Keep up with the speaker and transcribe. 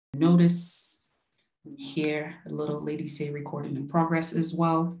notice here, a little lady say recording in progress as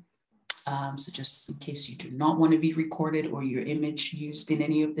well. So just in case you do not want to be recorded or your image used in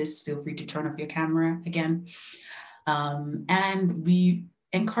any of this, feel free to turn off your camera again. And we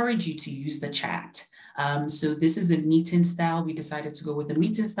encourage you to use the chat. So this is a meeting style. We decided to go with a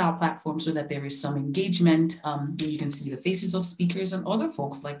meeting style platform so that there is some engagement. You can see the faces of speakers and other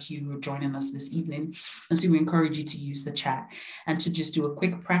folks like you who are joining us this evening. And so we encourage you to use the chat. And to just do a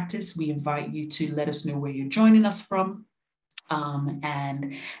quick practice, we invite you to let us know where you're joining us from.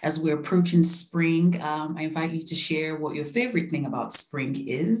 And as we're approaching spring, I invite you to share what your favorite thing about spring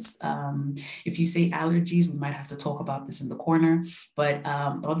is. If you say allergies, we might have to talk about this in the corner. But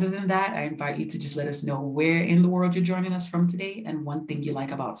other than that, I invite you to just let us know where in the world you're joining us from today and one thing you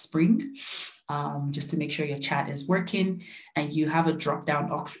like about spring. Just to make sure your chat is working and you have a drop-down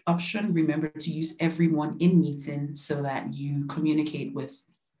option. Remember to use everyone in meeting so that you communicate with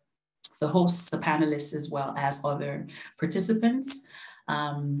the hosts, the panelists, as well as other participants.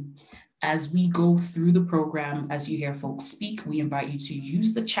 As we go through the program, as you hear folks speak, we invite you to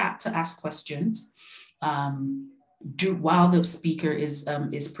use the chat to ask questions while the speaker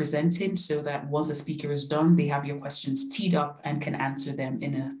is presenting, so that once the speaker is done, they have your questions teed up and can answer them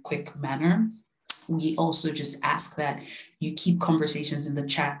in a quick manner. We also just ask that you keep conversations in the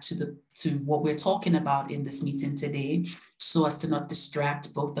chat to what we're talking about in this meeting today, so as to not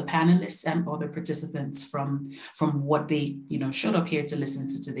distract both the panelists and other participants from what they showed up here to listen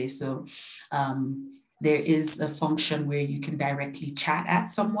to today. So there is a function where you can directly chat at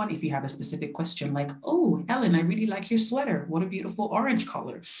someone if you have a specific question, like, oh, Ellen, I really like your sweater. What a beautiful orange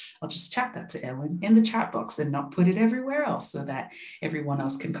color. I'll just chat that to Ellen in the chat box and not put it everywhere else so that everyone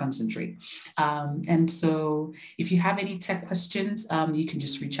else can concentrate. And so if you have any tech questions, you can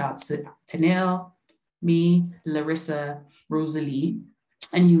just reach out to Peniel, me, Larissa, Rosalie,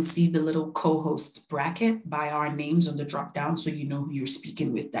 and you'll see the little co-host bracket by our names on the drop down, so you know who you're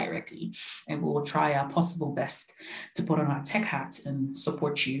speaking with directly. And we'll try our possible best to put on our tech hat and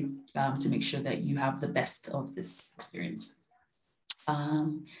support you to make sure that you have the best of this experience.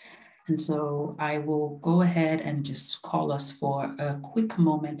 And so I will go ahead and just call us for a quick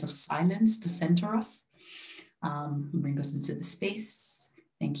moment of silence to center us, bring us into the space.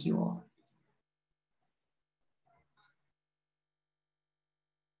 Thank you all.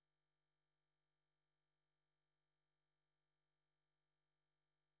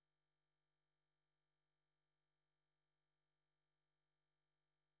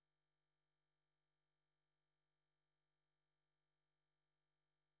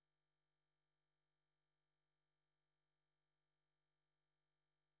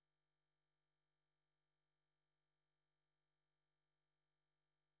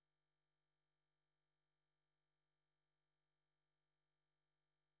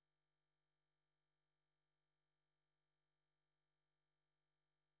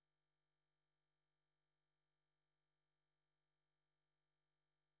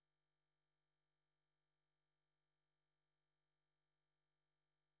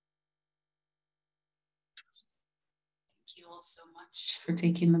 Thank you all so much for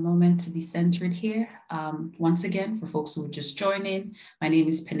taking the moment to be centered here. Once again, for folks who are just joining, my name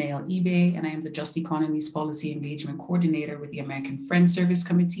is Peniel Ibe, and I am the Just Economies Policy Engagement Coordinator with the American Friends Service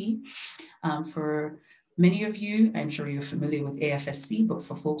Committee. For many of you, I'm sure you're familiar with AFSC, but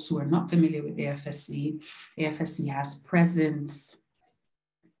for folks who are not familiar with AFSC, AFSC has presence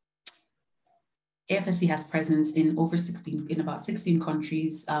in about 16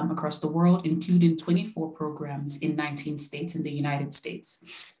 countries across the world, including 24 programs in 19 states in the United States.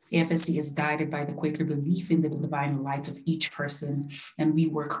 AFSC is guided by the Quaker belief in the divine light of each person, and we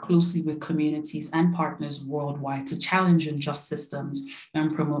work closely with communities and partners worldwide to challenge unjust systems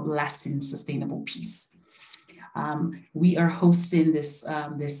and promote lasting, sustainable peace. We are hosting this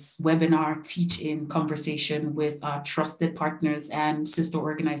webinar teach-in conversation with our trusted partners and sister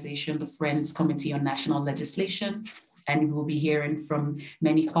organization, the Friends Committee on National Legislation. And we'll be hearing from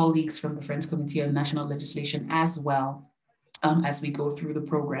many colleagues from the Friends Committee on National Legislation as well as we go through the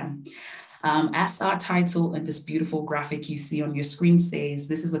program. As our title and this beautiful graphic you see on your screen says,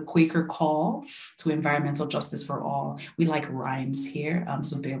 this is a Quaker call to environmental justice for all. We like rhymes here,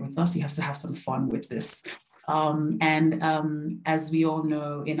 so bear with us. You have to have some fun with this. As we all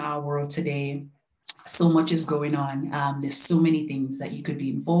know in our world today, so much is going on. There's so many things that you could be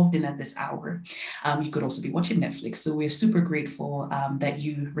involved in at this hour. You could also be watching Netflix. So we're super grateful that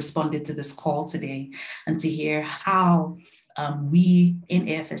you responded to this call today and to hear how We in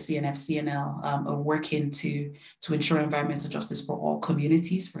AFSC and FCNL are working to ensure environmental justice for all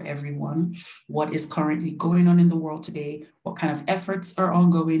communities, for everyone, what is currently going on in the world today, what kind of efforts are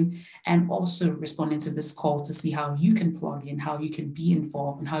ongoing, and also responding to this call to see how you can plug in, how you can be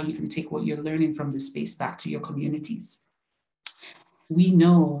involved, and how you can take what you're learning from this space back to your communities. We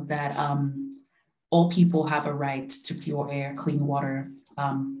know that all people have a right to pure air, clean water,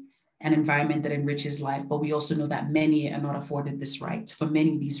 an environment that enriches life, but we also know that many are not afforded this right. For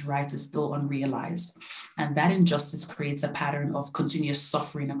many, these rights are still unrealized. And that injustice creates a pattern of continuous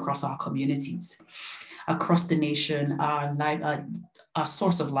suffering across our communities. Across the nation, our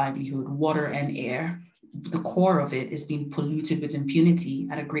source of livelihood, water and air, the core of it is being polluted with impunity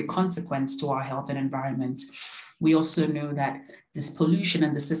at a great consequence to our health and environment. We also know that this pollution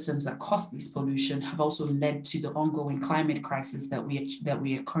and the systems that cause this pollution have also led to the ongoing climate crisis that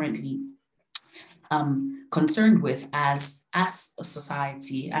we are currently concerned with as a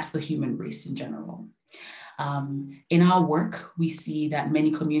society, as the human race in general. In our work, we see that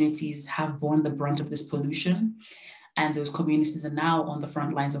many communities have borne the brunt of this pollution, and those communities are now on the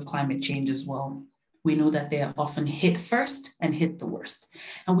front lines of climate change as well. We know that they are often hit first and hit the worst.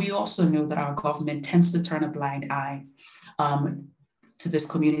 And we also know that our government tends to turn a blind eye to this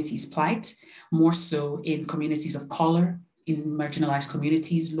community's plight, more so in communities of color, in marginalized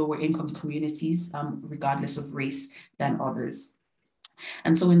communities, lower income communities, regardless of race, than others.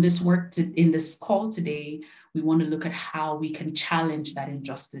 And so in this work, in this call today, we want to look at how we can challenge that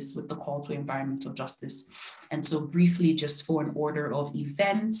injustice with the call to environmental justice. And so briefly, just for an order of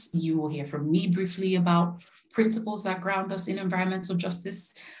events, you will hear from me briefly about principles that ground us in environmental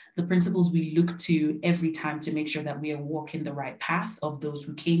justice, the principles we look to every time to make sure that we are walking the right path of those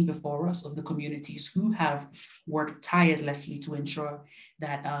who came before us, of the communities who have worked tirelessly to ensure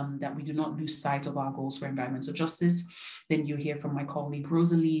that, that we do not lose sight of our goals for environmental justice. Then you'll hear from my colleague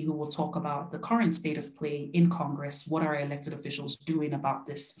Rosalie, who will talk about the current state of play in Congress. What are elected officials doing about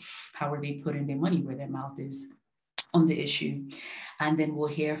this? How are they putting their money where their mouth is on the issue? And then we'll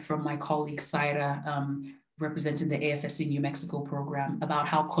hear from my colleague Sayrah, representing the AFSC New Mexico program, about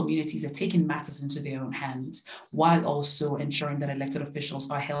how communities are taking matters into their own hands, while also ensuring that elected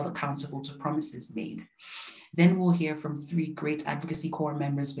officials are held accountable to promises made. Then we'll hear from 3 great advocacy core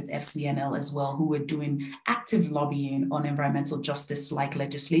members with FCNL as well, who are doing active lobbying on environmental justice-like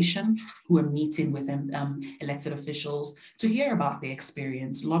legislation, who are meeting with elected officials to hear about their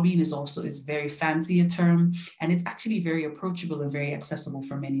experience. Lobbying is very fancy a term, and it's actually very approachable and very accessible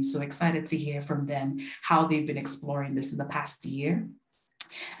for many. So excited to hear from them how they've been exploring this in the past year.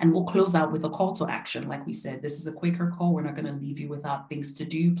 And we'll close out with a call to action. Like we said, this is a Quaker call. We're not going to leave you without things to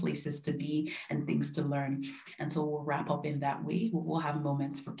do, places to be, and things to learn. And so we'll wrap up in that way. We'll have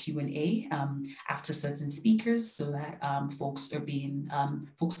moments for Q&A after certain speakers, so that folks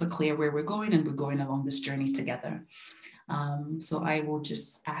are clear where we're going, and we're going along this journey together. So I will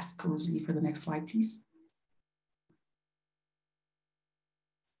just ask Rosalie for the next slide, please.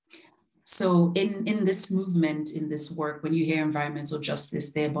 So in this movement, in this work, when you hear environmental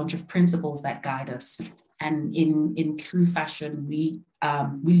justice, there are a bunch of principles that guide us. And in true fashion, we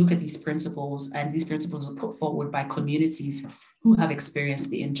look at these principles, and these principles are put forward by communities who have experienced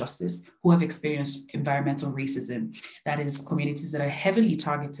the injustice, who have experienced environmental racism. That is, communities that are heavily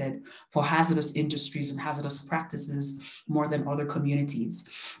targeted for hazardous industries and hazardous practices more than other communities.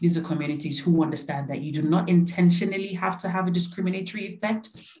 These are communities who understand that you do not intentionally have to have a discriminatory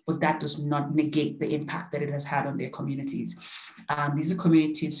effect, but that does not negate the impact that it has had on their communities. These are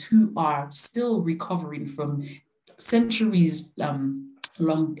communities who are still recovering from centuries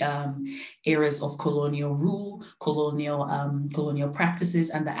long eras of colonial rule, colonial practices,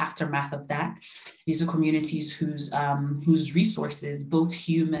 and the aftermath of that. These are communities whose resources, both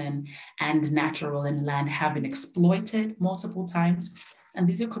human and natural and land, have been exploited multiple times. And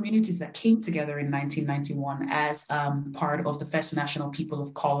these are communities that came together in 1991 as part of the First National People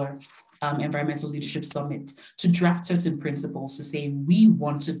of Color Environmental Leadership Summit to draft certain principles to say, we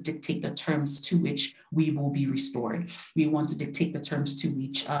want to dictate the terms to which we will be restored. We want to dictate the terms to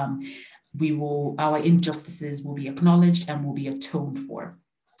which our injustices will be acknowledged and will be atoned for.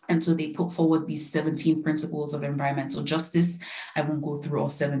 And so they put forward these 17 principles of environmental justice. I won't go through all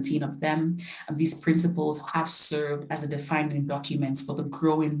 17 of them. And these principles have served as a defining document for the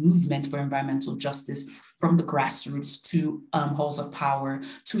growing movement for environmental justice, from the grassroots to halls of power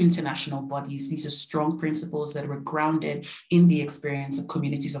to international bodies. These are strong principles that were grounded in the experience of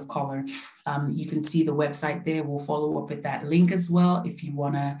communities of color. You can see the website there. We'll follow up with that link as well if you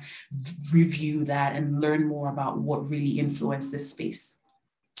want to review that and learn more about what really influenced this space.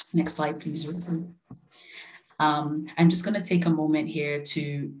 Next slide, please, Rosalie. I'm just going to take a moment here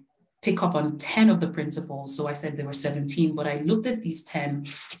to pick up on 10 of the principles. So I said there were 17, but I looked at these 10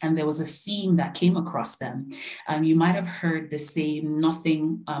 and there was a theme that came across them. You might have heard the saying,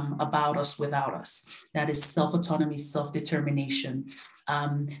 nothing about us without us. That is self-autonomy, self-determination.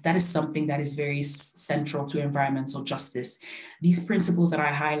 That is something that is very central to environmental justice. These principles that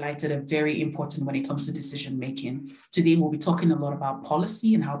I highlighted are very important when it comes to decision making. Today, we'll be talking a lot about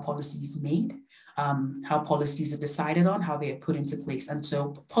policy and how policy is made. How policies are decided on, how they are put into place. And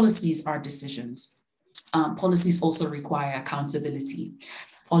so policies are decisions. Policies also require accountability.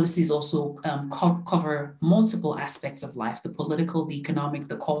 Policies also cover multiple aspects of life, the political, the economic,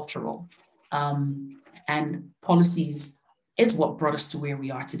 the cultural. And policies is what brought us to where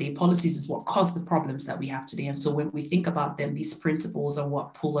we are today. Policies is what caused the problems that we have today. And so when we think about them, these principles are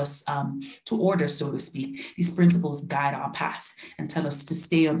what pull us to order, so to speak. These principles guide our path and tell us to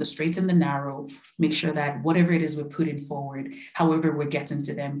stay on the straight and the narrow, make sure that whatever it is we're putting forward, however we're getting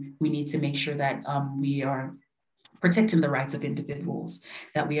to them, we need to make sure that we are protecting the rights of individuals,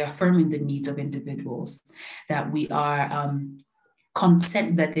 that we are affirming the needs of individuals, that we are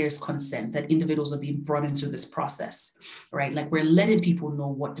that there's consent, that individuals are being brought into this process, right? Like we're letting people know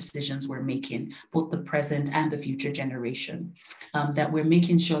what decisions we're making, both the present and the future generation, that we're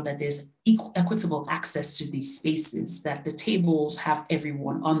making sure that there's equitable access to these spaces, that the tables have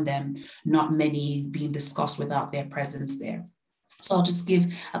everyone on them, not many being discussed without their presence there. So I'll just give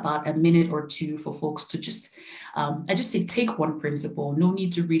about a minute or two for folks to just, I just say take one principle. No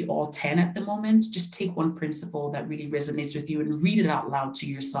need to read all 10 at the moment. Just take one principle that really resonates with you and read it out loud to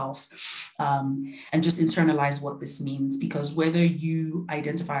yourself, and just internalize what this means. Because whether you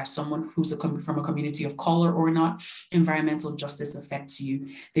identify as someone who's from a community of color or not, environmental justice affects you.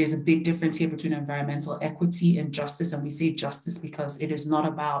 There's a big difference here between environmental equity and justice. And we say justice because it is not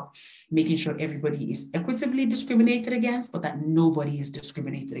about making sure everybody is equitably discriminated against, but that nobody is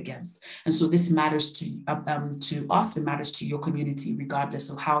discriminated against. And so this matters to us, it matters to your community, regardless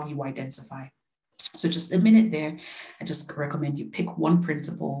of how you identify. So just a minute there. I just recommend you pick one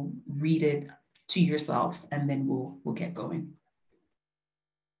principle, read it to yourself, and then we'll get going.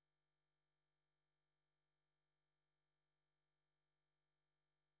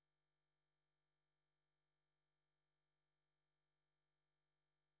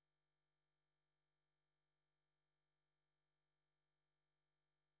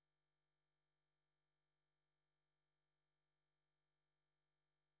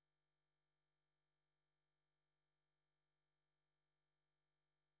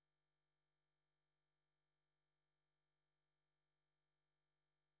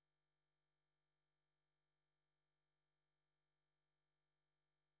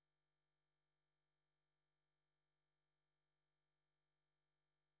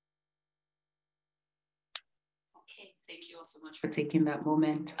 Okay, thank you all so much for taking that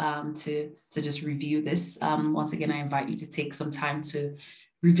moment to just review this. Once again, I invite you to take some time to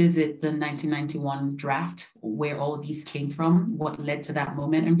revisit the 1991 draft, where all these came from, what led to that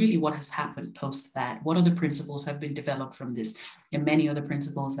moment, and really what has happened post that. What other principles have been developed from this, and many other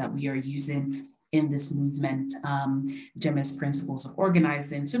principles that we are using in this movement, GEMES principles of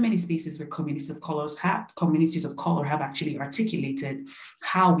organizing, so many spaces where communities of color have actually articulated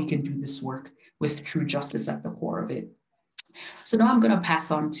how we can do this work with true justice at the core of it. So now I'm going to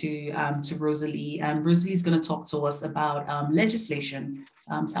pass on to Rosalie. Rosalie is going to talk to us about legislation.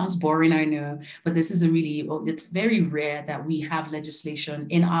 Sounds boring, I know, but this is it's very rare that we have legislation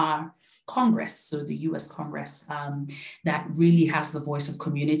in our Congress, so the US Congress, that really has the voice of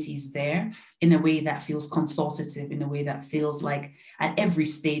communities there in a way that feels consultative, in a way that feels like at every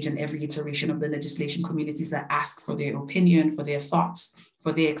stage and every iteration of the legislation, communities are asked for their opinion, for their thoughts,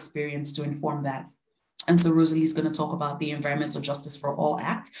 for their experience to inform that. And so Rosalie is going to talk about the Environmental Justice for All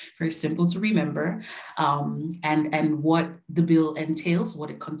Act, very simple to remember, and what the bill entails, what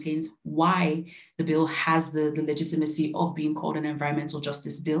it contains, why the bill has the legitimacy of being called an environmental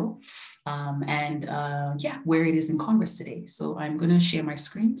justice bill, where it is in Congress today. So I'm going to share my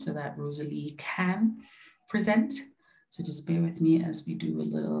screen so that Rosalie can present. So just bear with me as we do a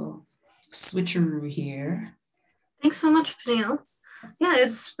little switcheroo here. Thanks so much, Peniel. Yeah,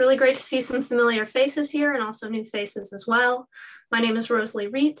 it's really great to see some familiar faces here and also new faces as well. My name is Rosalie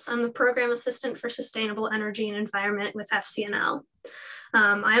Ruetz. I'm the Program Assistant for Sustainable Energy and Environment with FCNL.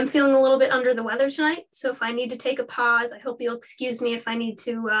 I am feeling a little bit under the weather tonight, so if I need to take a pause, I hope you'll excuse me if I need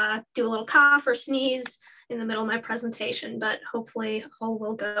to do a little cough or sneeze in the middle of my presentation, but hopefully all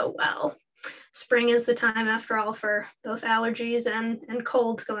will go well. Spring is the time, after all, for both allergies and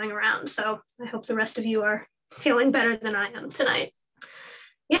colds going around, so I hope the rest of you are feeling better than I am tonight.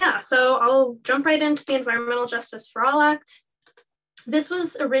 Yeah, so I'll jump right into the Environmental Justice for All Act. This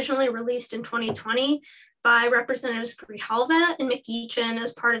was originally released in 2020 by Representatives Grijalva and McEachin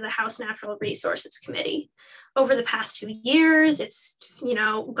as part of the House Natural Resources Committee. Over the past 2 years, it's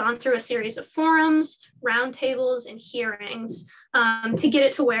gone through a series of forums, roundtables, and hearings to get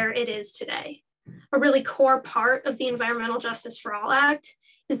it to where it is today. A really core part of the Environmental Justice for All Act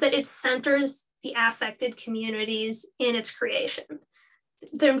is that it centers the affected communities in its creation.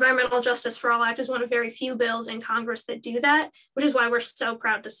 The Environmental Justice for All Act is one of very few bills in Congress that do that, which is why we're so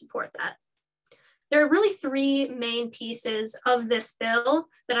proud to support that. There are really 3 main pieces of this bill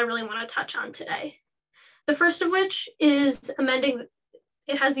that I really want to touch on today. The first of which is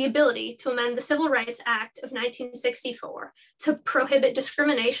it has the ability to amend the Civil Rights Act of 1964 to prohibit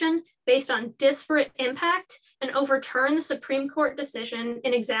discrimination based on disparate impact and overturn the Supreme Court decision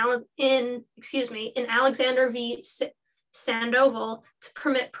in Alexander v. Sandoval to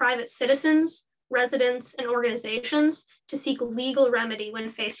permit private citizens, residents, and organizations to seek legal remedy when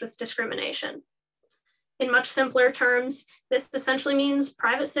faced with discrimination. In much simpler terms, this essentially means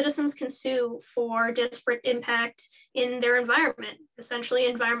private citizens can sue for disparate impact in their environment, essentially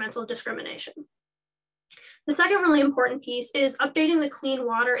environmental discrimination. The second really important piece is updating the Clean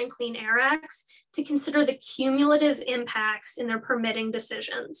Water and Clean Air Acts to consider the cumulative impacts in their permitting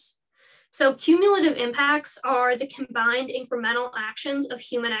decisions. So cumulative impacts are the combined incremental actions of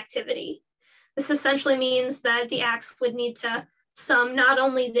human activity. This essentially means that the acts would need to sum not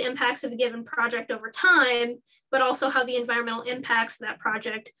only the impacts of a given project over time, but also how the environmental impacts of that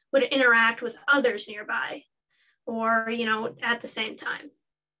project would interact with others nearby or, at the same time.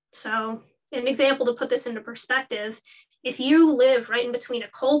 So an example to put this into perspective, if you live right in between a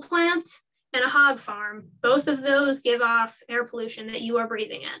coal plant and a hog farm, both of those give off air pollution that you are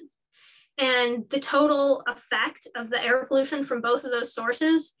breathing in. And the total effect of the air pollution from both of those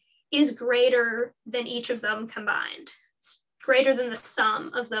sources is greater than each of them combined. It's greater than the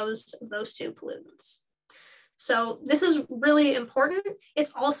sum of those 2 pollutants. So this is really important.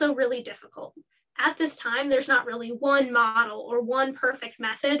 It's also really difficult. At this time, there's not really one model or one perfect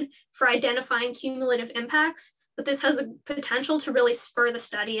method for identifying cumulative impacts, but this has the potential to really spur the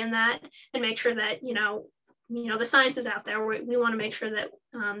study in that and make sure that, the science is out there. We want to make sure that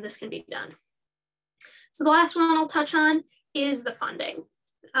this can be done. So the last one I'll touch on is the funding.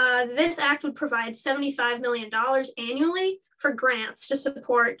 This act would provide $75 million annually for grants to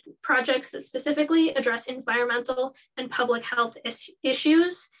support projects that specifically address environmental and public health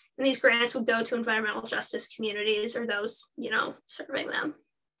issues. And these grants would go to environmental justice communities or those, serving them.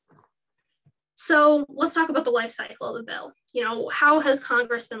 So let's talk about the life cycle of the bill. How has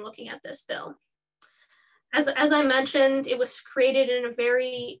Congress been looking at this bill? As I mentioned, it was created in a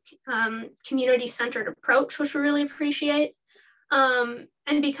very community-centered approach, which we really appreciate. And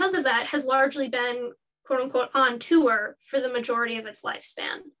because of that, has largely been, quote unquote, on tour for the majority of its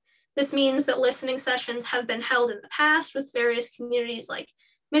lifespan. This means that listening sessions have been held in the past with various communities like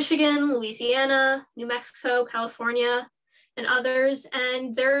Michigan, Louisiana, New Mexico, California, and others.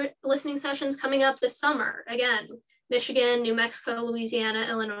 And there are listening sessions coming up this summer. Again, Michigan, New Mexico, Louisiana,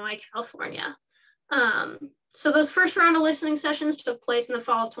 Illinois, California. So those first round of listening sessions took place in the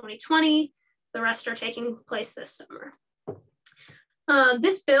fall of 2020. The rest are taking place this summer.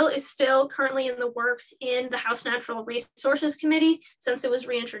 This bill is still currently in the works in the House Natural Resources Committee since it was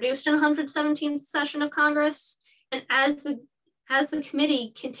reintroduced in the 117th session of Congress. And as the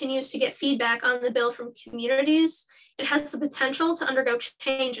committee continues to get feedback on the bill from communities, it has the potential to undergo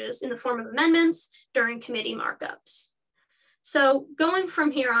changes in the form of amendments during committee markups. So going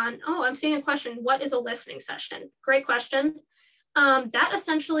from here on, I'm seeing a question, what is a listening session? Great question. That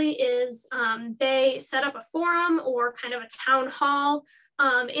essentially is, they set up a forum or kind of a town hall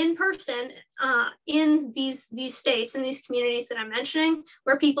in person in these states and these communities that I'm mentioning,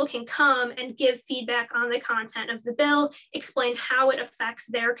 where people can come and give feedback on the content of the bill, explain how it affects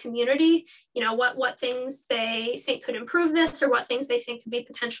their community, what things they think could improve this or what things they think could be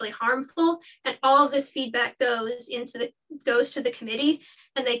potentially harmful. And all of this feedback goes to the committee,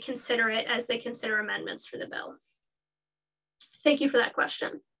 and they consider it as they consider amendments for the bill. Thank you for that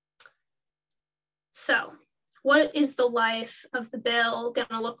question. So what is the life of the bill going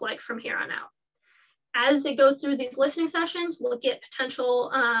to look like from here on out? As it goes through these listening sessions, we'll get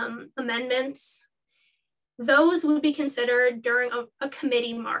potential amendments. Those would be considered during a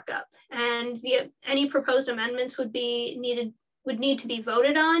committee markup, and any proposed amendments would need to be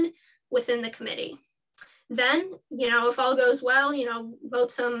voted on within the committee. Then, if all goes well,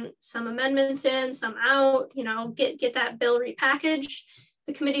 vote some amendments in, some out, get that bill repackaged.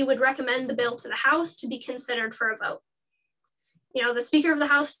 The committee would recommend the bill to the House to be considered for a vote. you know, the Speaker of the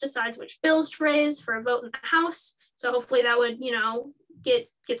House decides which bills to raise for a vote in the House. So hopefully that would, you know, get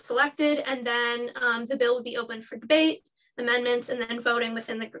selected, and then the bill would be open for debate, amendments, and then voting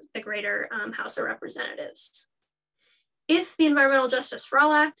within the greater House of Representatives. If the Environmental Justice for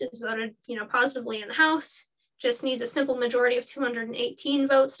All Act is voted, you know, positively in the House, just needs a simple majority of 218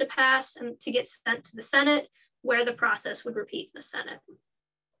 votes to pass and to get sent to the Senate, where the process would repeat in the Senate.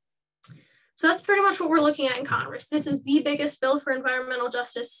 So that's pretty much what we're looking at in Congress. This is the biggest bill for environmental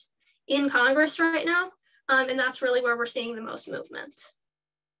justice in Congress right now, and that's really where we're seeing the most movement.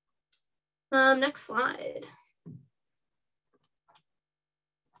 Next slide.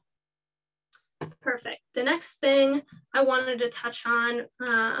 Perfect. The next thing I wanted to touch on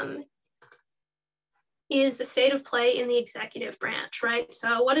is the state of play in the executive branch, right?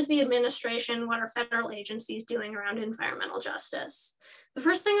 So what is the administration, what are federal agencies doing around environmental justice? The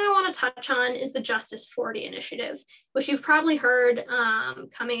first thing I want to touch on is the Justice 40 initiative, which you've probably heard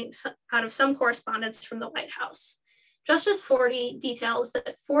coming out of some correspondence from the White House. Justice 40 details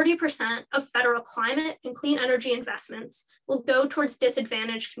that 40% of federal climate and clean energy investments will go towards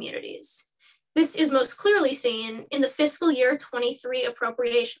disadvantaged communities. This is most clearly seen in the fiscal year 23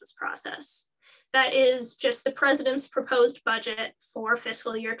 appropriations process. That is just the president's proposed budget for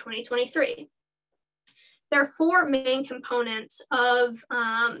fiscal year 2023. There are four main components of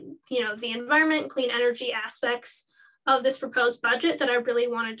you know, the environment and clean energy aspects of this proposed budget that I really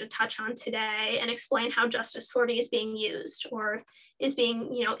wanted to touch on today and explain how Justice 40 is being used or is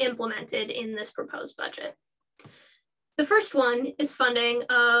being, you know, implemented in this proposed budget. The first one is funding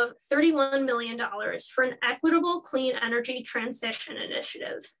of $31 million for an equitable clean energy transition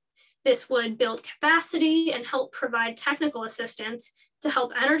initiative. This would build capacity and help provide technical assistance to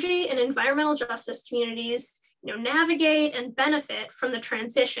help energy and environmental justice communities, you know, navigate and benefit from the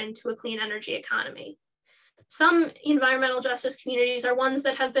transition to a clean energy economy. Some environmental justice communities are ones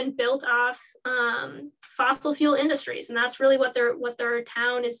that have been built off fossil fuel industries, and that's really what their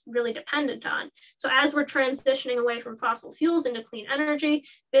town is really dependent on. So as we're transitioning away from fossil fuels into clean energy,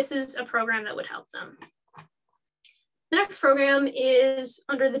 this is a program that would help them. The next program is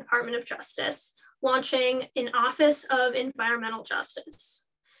under the Department of Justice, launching an Office of Environmental Justice.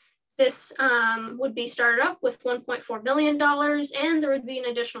 This would be started up with $1.4 million, and there would be an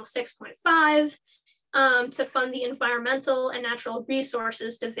additional 6.5 to fund the Environmental and Natural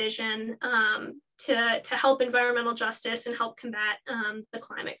Resources Division to help environmental justice and help combat the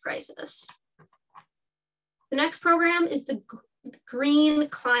climate crisis. The next program is the Green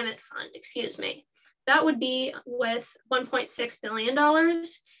Climate Fund, That would be with $1.6 billion,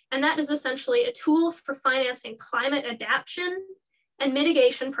 and that is essentially a tool for financing climate adaptation and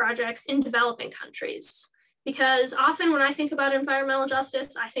mitigation projects in developing countries. Because often when I think about environmental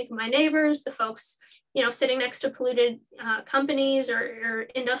justice, I think of my neighbors, the folks, you know, sitting next to polluted companies or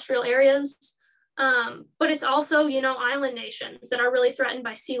industrial areas. But it's also, you know, island nations that are really threatened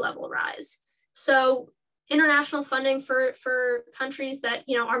by sea level rise. So international funding for countries that,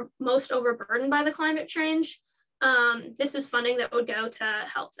 you know, are most overburdened by the climate change, this is funding that would go to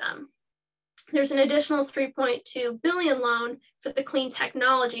help them. There's an additional $3.2 billion loan for the Clean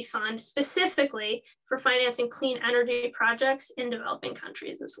Technology Fund, specifically for financing clean energy projects in developing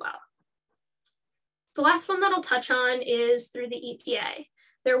countries as well. The last one that I'll touch on is through the EPA.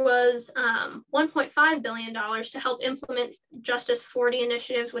 There was $1.5 billion to help implement Justice 40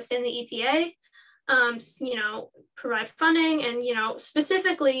 initiatives within the EPA, you know, provide funding and, you know,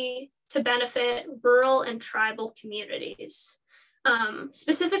 specifically to benefit rural and tribal communities.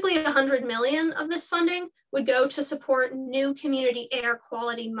 Specifically, $100 million of this funding would go to support new community air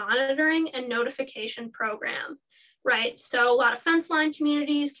quality monitoring and notification program, right? So a lot of fence line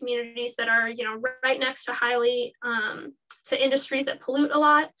communities that are, you know, right next to to industries that pollute a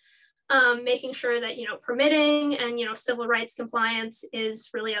lot, making sure that, you know, permitting and, you know, civil rights compliance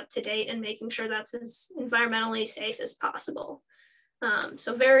is really up to date and making sure that's as environmentally safe as possible.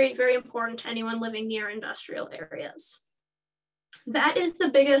 So very, very important to anyone living near industrial areas. That is the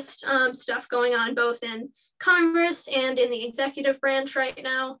biggest stuff going on both in Congress and in the executive branch right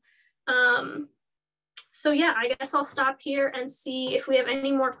now. So yeah, I guess I'll stop here and see if we have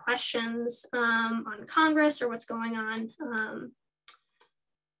any more questions on Congress or what's going on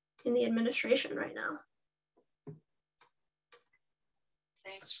in the administration right now.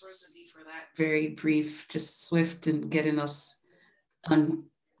 Thanks, Rosalie, for that very brief, just swift and getting us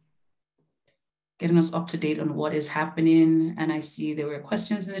up to date on what is happening. And I see there were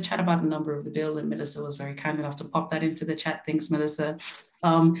questions in the chat about the number of the bill, and Melissa was very kind enough to pop that into the chat. Thanks, Melissa.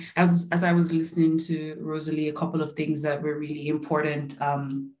 As I was listening to Rosalie, a couple of things that were really important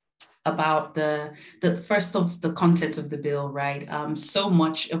about the first of the content of the bill, right? So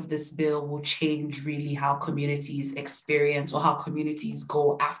much of this bill will change really how communities experience or how communities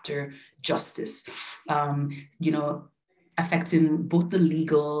go after justice, affecting both the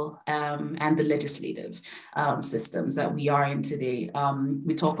legal and the legislative systems that we are in today.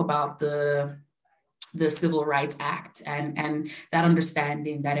 We talk about the Civil Rights Act and that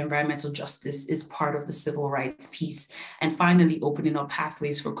understanding that environmental justice is part of the civil rights piece, and finally opening up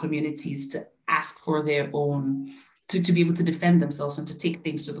pathways for communities to ask for their own, to be able to defend themselves and to take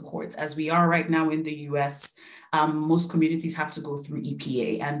things to the courts. As we are right now in the US, most communities have to go through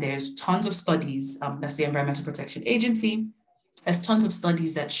EPA, and there's tons of studies, that's the Environmental Protection Agency. There's tons of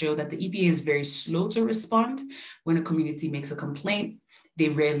studies that show that the EPA is very slow to respond when a community makes a complaint. They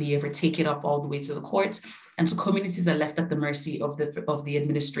rarely ever take it up all the way to the courts. And so communities are left at the mercy of the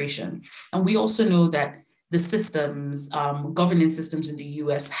administration. And we also know that the systems, governance systems in the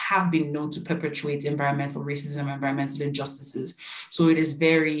US have been known to perpetuate environmental racism, environmental injustices. So it's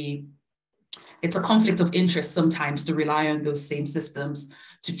a conflict of interest sometimes to rely on those same systems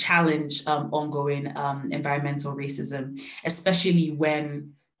to challenge ongoing environmental racism, especially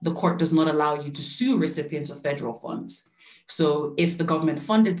when the court does not allow you to sue recipients of federal funds. So if the government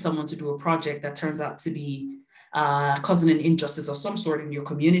funded someone to do a project that turns out to be causing an injustice of some sort in your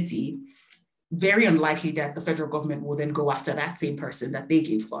community, very unlikely that the federal government will then go after that same person that they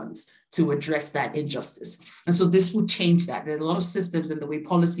gave funds to address that injustice. And so this would change that. There are a lot of systems in the way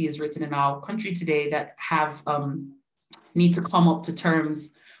policy is written in our country today that have need to come up to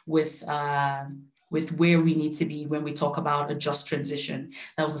terms with where we need to be when we talk about a just transition.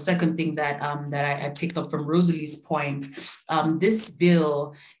 That was the second thing that I picked up from Rosalie's point. This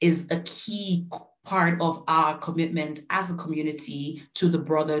bill is a key part of our commitment as a community to the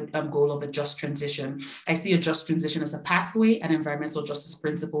broader goal of a just transition. I see a just transition as a pathway and environmental justice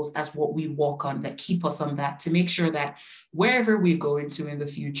principles as what we walk on that keep us on that, to make sure that wherever we go into in the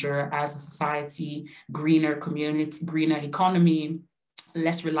future as a society, greener community, greener economy,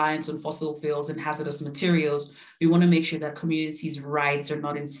 less reliant on fossil fuels and hazardous materials, we want to make sure that communities' rights are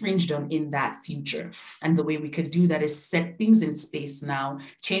not infringed on in that future. And the way we can do that is set things in space now,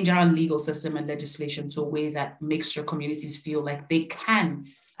 change our legal system and legislation to a way that makes sure communities feel like they can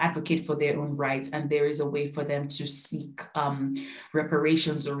advocate for their own rights, and there is a way for them to seek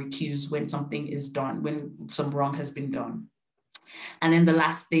reparations or recuse when something is done, when some wrong has been done. And then the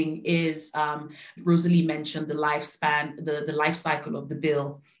last thing is, Rosalie mentioned the lifespan, the life cycle of the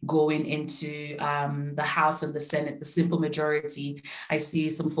bill going into the House and the Senate, the simple majority. I see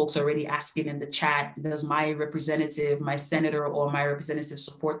some folks already asking in the chat, does my representative, my senator or my representative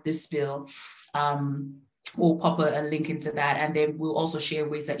support this bill? We'll pop a link into that, and then we'll also share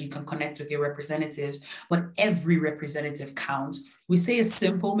ways that you can connect with your representatives. But every representative counts. We say a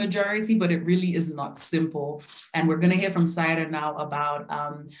simple majority, but it really is not simple. And we're going to hear from Sayrah now about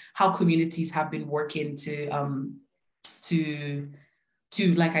how communities have been working to,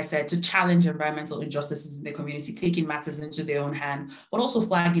 like I said, to challenge environmental injustices in the community, taking matters into their own hand, but also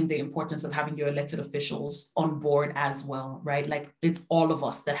flagging the importance of having your elected officials on board as well, right? Like, it's all of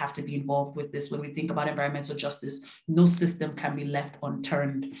us that have to be involved with this. When we think about environmental justice, no system can be left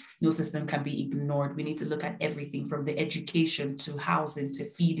unturned. No system can be ignored. We need to look at everything from the education to housing to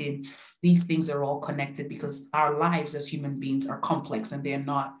feeding. These things are all connected because our lives as human beings are complex and they're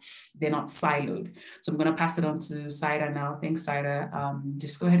not siloed. So I'm going to pass it on to Sayrah now. Thanks, Sayrah.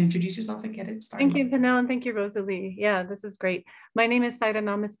 Just go ahead and introduce yourself and get it started. Thank you, Peniel, and thank you, Rosalie. Yeah, this is great. My name is Sayrah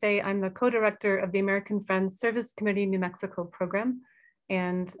Namaste. I'm the co-director of the American Friends Service Committee New Mexico program,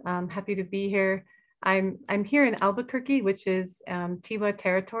 and I'm happy to be here. I'm here in Albuquerque, which is Tiwa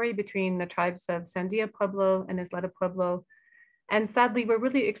territory between the tribes of Sandia Pueblo and Isleta Pueblo. And sadly, we're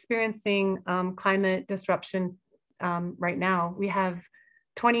really experiencing climate disruption right now. We have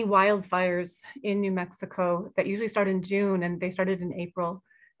 20 wildfires in New Mexico that usually start in June, and they started in April.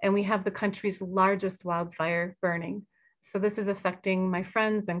 And we have the country's largest wildfire burning. So this is affecting my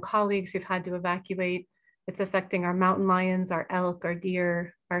friends and colleagues who've had to evacuate. It's affecting our mountain lions, our elk, our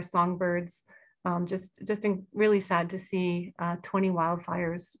deer, our songbirds. Just really sad to see 20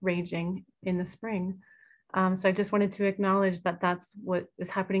 wildfires raging in the spring. So I just wanted to acknowledge that that's what is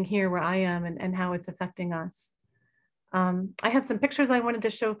happening here where I am, and how it's affecting us. I have some pictures I wanted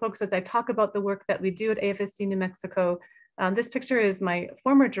to show folks as I talk about the work that we do at AFSC New Mexico. This picture is my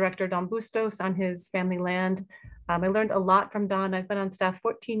former director, Don Bustos, on his family land. I learned a lot from Don. I've been on staff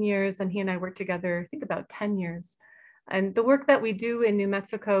 14 years, and he and I worked together, I think, about 10 years. And the work that we do in New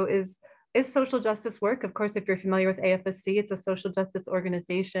Mexico is social justice work. Of course, if you're familiar with AFSC, it's a social justice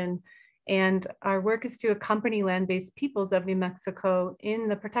organization. And our work is to accompany land-based peoples of New Mexico in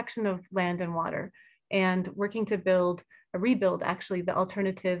the protection of land and water, and working to rebuild actually the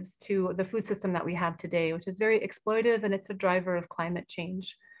alternatives to the food system that we have today, which is very exploitive, and it's a driver of climate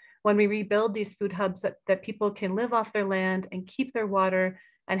change. When we rebuild these food hubs that people can live off their land and keep their water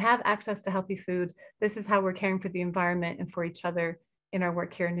and have access to healthy food, this is how we're caring for the environment and for each other in our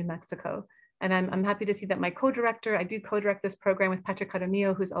work here in New Mexico. And I'm happy to see that my co-director, I do co-direct this program with Patrick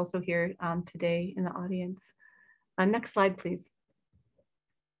Jaramillo, who's also here today in the audience. Next slide, please.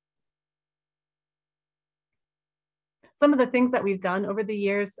 Some of the things that we've done over the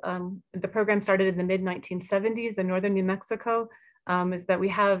years, the program started in the mid-1970s in northern New Mexico, is that we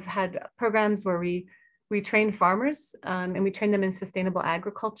have had programs where we train farmers and we train them in sustainable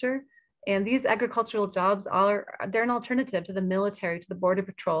agriculture. And these agricultural jobs they're an alternative to the military, to the Border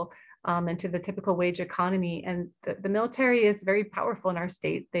Patrol, and to the typical wage economy. And the military is very powerful in our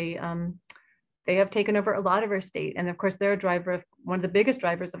state. They have taken over a lot of our state. And of course, they're one of the biggest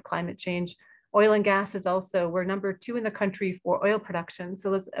drivers of climate change. Oil and gas is also, we're number 2 in the country for oil production.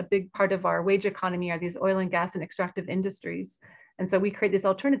 So it's a big part of our wage economy are these oil and gas and extractive industries. And so we create these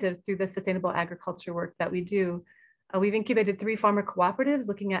alternatives through the sustainable agriculture work that we do. We've incubated 3 farmer cooperatives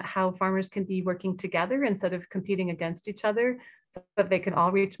looking at how farmers can be working together instead of competing against each other, so that they can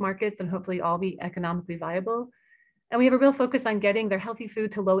all reach markets and hopefully all be economically viable. And we have a real focus on getting their healthy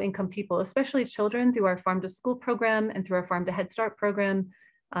food to low-income people, especially children, through our Farm to School program and through our Farm to Head Start program.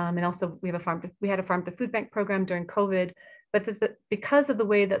 And also we had a Farm to Food Bank program during COVID. But because of the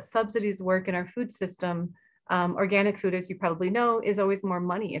way that subsidies work in our food system, organic food, as you probably know, is always more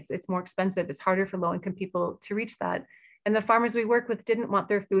money. It's more expensive. It's harder for low-income people to reach that. And the farmers we work with didn't want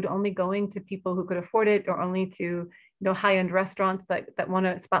their food only going to people who could afford it, or only to high-end restaurants that want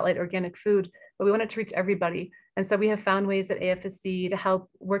to spotlight organic food, but we want it to reach everybody. And so we have found ways at AFSC to help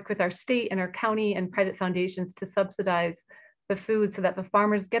work with our state and our county and private foundations to subsidize the food so that the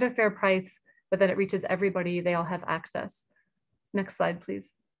farmers get a fair price, but that it reaches everybody, they all have access. Next slide,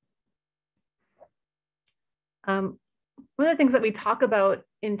 please. One of the things that we talk about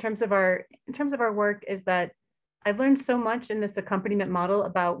in terms of our work is that I've learned so much in this accompaniment model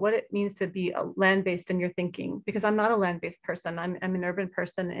about what it means to be land-based in your thinking, because I'm not a land-based person. I'm an urban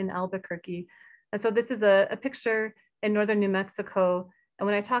person in Albuquerque. And so this is a picture in northern New Mexico. And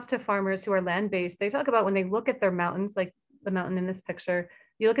when I talk to farmers who are land-based, they talk about when they look at their mountains, like the mountain in this picture,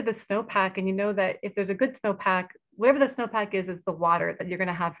 you look at the snowpack and you know that if there's a good snowpack, whatever the snowpack is the water that you're going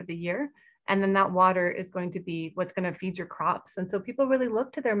to have for the year. And then that water is going to be what's going to feed your crops. And so people really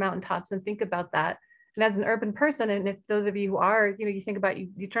look to their mountaintops and think about that. And as an urban person, and if those of you who are, you think about,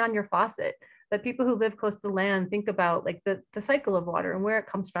 you turn on your faucet, that people who live close to the land think about like the cycle of water and where it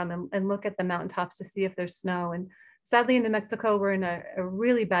comes from, and look at the mountaintops to see if there's snow. And sadly in New Mexico, we're in a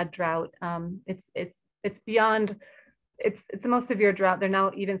really bad drought. It's beyond, it's the most severe drought. They're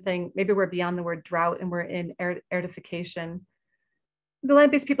now even saying maybe we're beyond the word drought and we're in aridification. The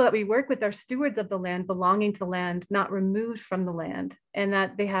land-based people that we work with are stewards of the land, belonging to the land, not removed from the land, and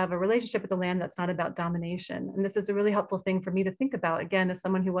that they have a relationship with the land that's not about domination. And this is a really helpful thing for me to think about, again, as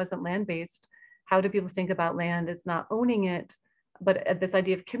someone who wasn't land-based. How do people think about land as not owning it, but this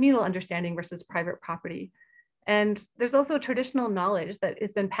idea of communal understanding versus private property? And there's also traditional knowledge that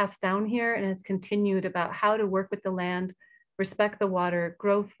has been passed down here and has continued about how to work with the land, respect the water,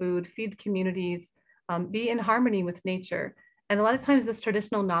 grow food, feed communities, be in harmony with nature. And a lot of times this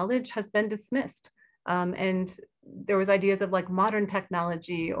traditional knowledge has been dismissed. And there was ideas of like modern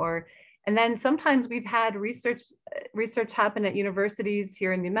technology, and then sometimes we've had research happen at universities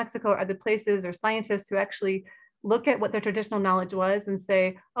here in New Mexico or other places, or scientists who actually look at what their traditional knowledge was and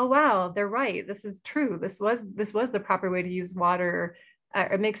say, oh, wow, they're right. This is true. This was the proper way to use water, or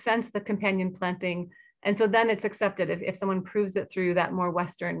it makes sense, the companion planting. And so then it's accepted if someone proves it through that more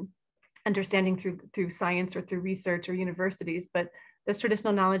Western understanding through science or through research or universities. But this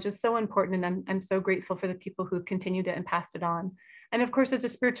traditional knowledge is so important, and I'm so grateful for the people who've continued it and passed it on. And of course, there's a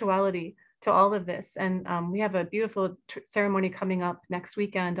spirituality to all of this. And we have a beautiful ceremony coming up next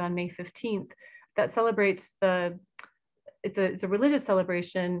weekend on May 15th that celebrates it's a religious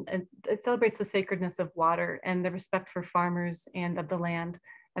celebration, and it celebrates the sacredness of water and the respect for farmers and of the land.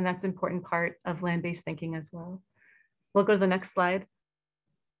 And that's an important part of land-based thinking as well. We'll go to the next slide.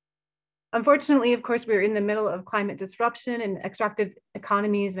 Unfortunately, of course, we're in the middle of climate disruption, and extractive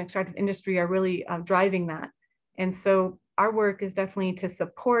economies and extractive industry are really driving that. And so our work is definitely to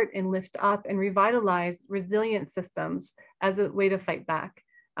support and lift up and revitalize resilient systems as a way to fight back.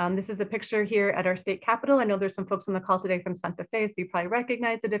 This is a picture here at our state capitol. I know there's some folks on the call today from Santa Fe, so you probably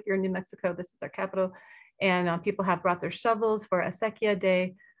recognize it if you're in New Mexico. This is our capital. And people have brought their shovels for a Sequia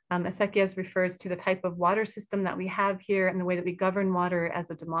Day. Acequias refers to the type of water system that we have here and the way that we govern water as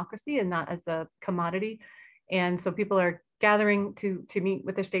a democracy and not as a commodity. And so people are gathering to meet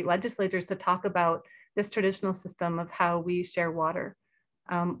with their state legislatures to talk about this traditional system of how we share water.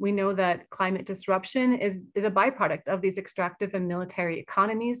 We know that climate disruption is a byproduct of these extractive and military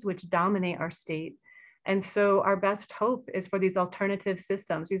economies which dominate our state. And so our best hope is for these alternative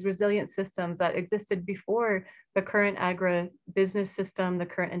systems, these resilient systems that existed before the current agribusiness system, the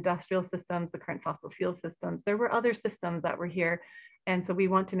current industrial systems, the current fossil fuel systems. There were other systems that were here. And so we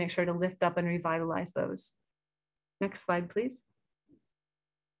want to make sure to lift up and revitalize those. Next slide, please.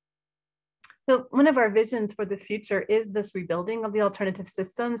 So one of our visions for the future is this rebuilding of the alternative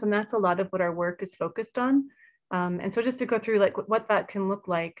systems, and that's a lot of what our work is focused on. And so just to go through like what that can look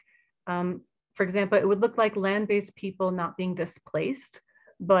like, for example, it would look like land-based people not being displaced,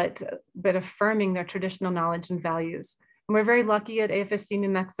 but affirming their traditional knowledge and values. And we're very lucky at AFSC New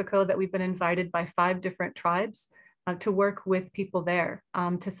Mexico that we've been invited by 5 different tribes to work with people there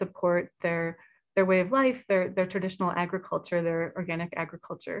to support their way of life, their traditional agriculture, their organic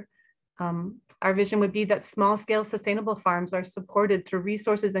agriculture. Our vision would be that small-scale sustainable farms are supported through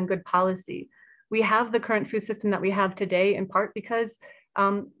resources and good policy. We have the current food system that we have today in part because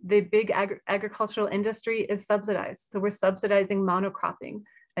the big agricultural industry is subsidized. So we're subsidizing monocropping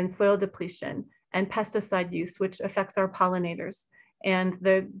and soil depletion and pesticide use, which affects our pollinators, and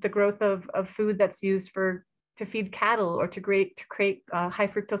the growth of food that's used to feed cattle or to create high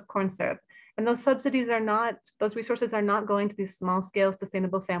fructose corn syrup. And those subsidies those resources are not going to these small scale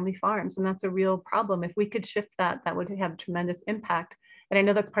sustainable family farms. And that's a real problem. If we could shift that, that would have a tremendous impact. And I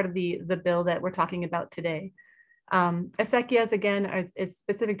know that's part of the bill that we're talking about today. Acequias, again, is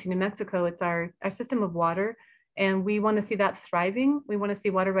specific to New Mexico. It's our system of water, and we want to see that thriving. We want to see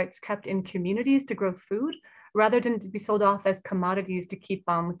water rights kept in communities to grow food, rather than to be sold off as commodities to keep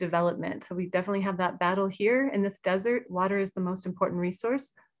on with development. So we definitely have that battle here in this desert. Water is the most important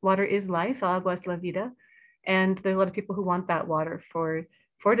resource. Water is life, agua es la vida. And there are a lot of people who want that water for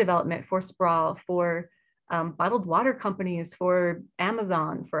development, for sprawl, for bottled water companies, for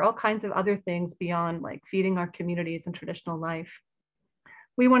Amazon, for all kinds of other things beyond like feeding our communities and traditional life.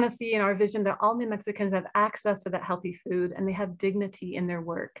 We want to see in our vision that all New Mexicans have access to that healthy food and they have dignity in their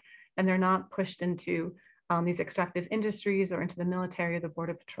work, and they're not pushed into these extractive industries or into the military or the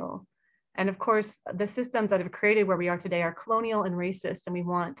border patrol. And of course, the systems that have created where we are today are colonial and racist, and we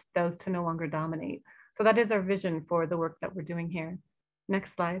want those to no longer dominate. So that is our vision for the work that we're doing here.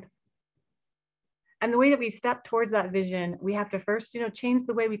 Next slide. And the way that we step towards that vision, we have to first, change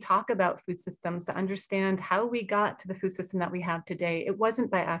the way we talk about food systems to understand how we got to the food system that we have today. It wasn't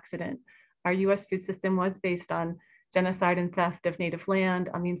by accident. Our US food system was based on genocide and theft of native land,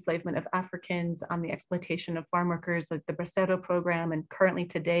 on the enslavement of Africans, on the exploitation of farm workers, like the Bracero program, and currently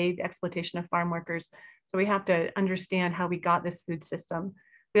today, the exploitation of farm workers. So we have to understand how we got this food system.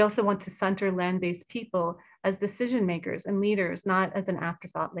 We also want to center land-based people as decision makers and leaders, not as an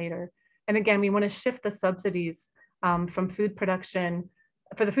afterthought later. And again, we want to shift the subsidies from food production,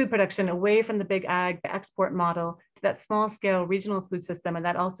 away from the big ag, the export model, to that small scale regional food system. And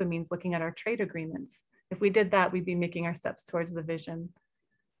that also means looking at our trade agreements. If we did that, we'd be making our steps towards the vision.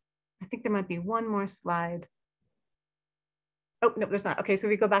 I think there might be one more slide. Oh, no, there's not. Okay, so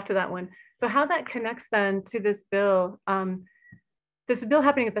we go back to that one. So how that connects then to this bill, this bill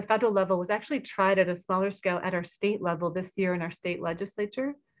happening at the federal level was actually tried at a smaller scale at our state level this year in our state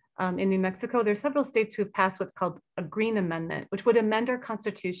legislature. In New Mexico, there are several states who have passed what's called a Green Amendment, which would amend our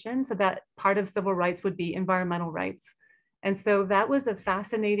constitution so that part of civil rights would be environmental rights. And so that was a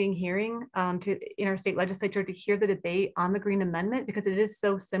fascinating hearing in our state legislature to hear the debate on the Green Amendment, because it is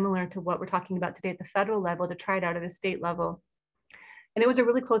so similar to what we're talking about today at the federal level, to try it out at the state level. And it was a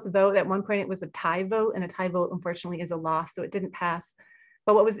really close vote. At one point, it was a tie vote, and a tie vote, unfortunately, is a loss, so it didn't pass.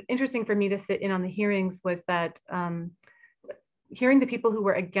 But what was interesting for me to sit in on the hearings was that hearing the people who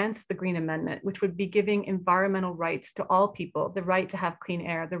were against the Green Amendment, which would be giving environmental rights to all people, the right to have clean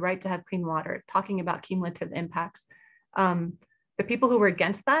air, the right to have clean water, talking about cumulative impacts. The people who were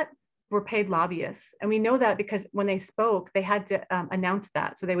against that were paid lobbyists. And we know that because when they spoke, they had to announce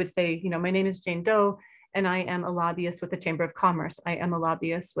that. So they would say, my name is Jane Doe, and I am a lobbyist with the Chamber of Commerce. I am a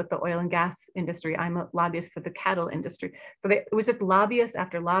lobbyist with the oil and gas industry. I'm a lobbyist for the cattle industry. So it was just lobbyist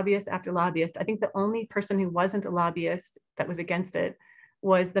after lobbyist after lobbyist. I think the only person who wasn't a lobbyist that was against it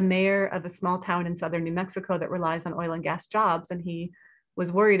was the mayor of a small town in southern New Mexico that relies on oil and gas jobs. And he was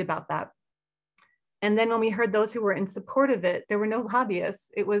worried about that. And then when we heard those who were in support of it, there were no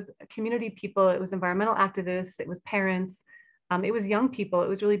lobbyists. It was community people, it was environmental activists, it was parents, it was young people. It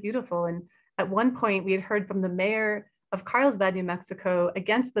was really beautiful. And at one point we had heard from the mayor of Carlsbad, New Mexico,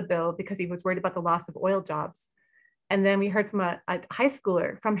 against the bill because he was worried about the loss of oil jobs. And then we heard from a high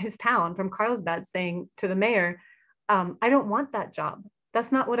schooler from his town, from Carlsbad, saying to the mayor, I don't want that job.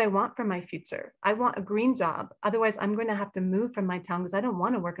 That's not what I want for my future. I want a green job. Otherwise, I'm going to have to move from my town because I don't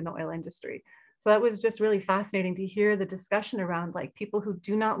want to work in the oil industry. So that was just really fascinating to hear the discussion around like people who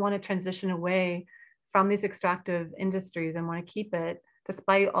do not want to transition away from these extractive industries and want to keep it,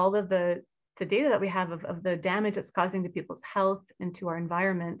 despite all of the data that we have of the damage it's causing to people's health and to our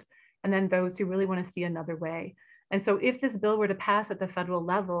environment, and then those who really want to see another way. And so if this bill were to pass at the federal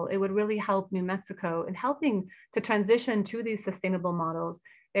level, it would really help New Mexico in helping to transition to these sustainable models.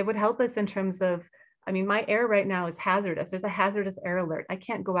 It would help us in terms of, I mean, my air right now is hazardous. There's a hazardous air alert. I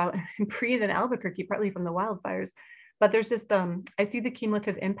can't go out and breathe in Albuquerque, partly from the wildfires. But there's just, I see the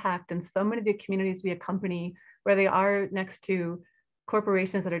cumulative impact in so many of the communities we accompany where they are next to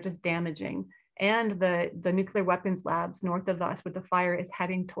corporations that are just damaging. And the nuclear weapons labs north of us where the fire is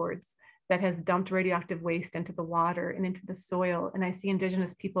heading towards, that has dumped radioactive waste into the water and into the soil. And I see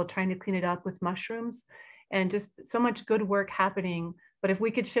Indigenous people trying to clean it up with mushrooms and just so much good work happening. But if we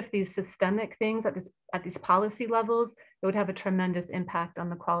could shift these systemic things at these policy levels, it would have a tremendous impact on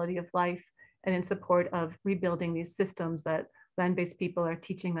the quality of life and in support of rebuilding these systems that land-based people are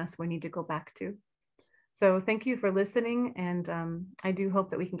teaching us we need to go back to. So thank you for listening. And I do hope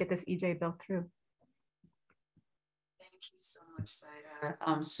that we can get this EJ bill through. Thank you so much,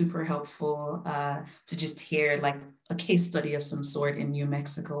 Sayrah. Super helpful to just hear like a case study of some sort in New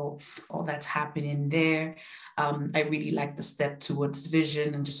Mexico, all that's happening there. I really like the step towards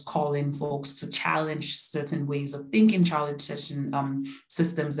vision and just calling folks to challenge certain ways of thinking, challenge certain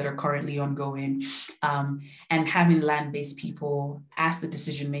systems that are currently ongoing, and having land-based people as the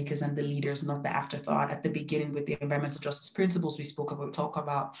decision makers and the leaders, not the afterthought. At the beginning with the environmental justice principles we spoke about, talk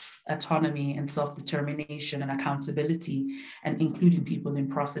about autonomy and self-determination and accountability, and including people in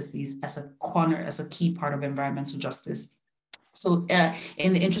processes as a key part of environmental justice. So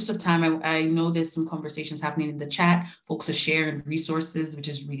in the interest of time, I know there's some conversations happening in the chat. Folks are sharing resources, which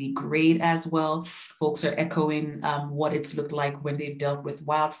is really great as well. Folks are echoing what it's looked like when they've dealt with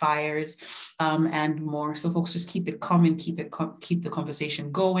wildfires and more. So folks, just keep it coming, keep the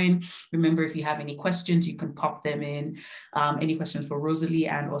conversation going. Remember, if you have any questions, you can pop them in. Any questions for Rosalie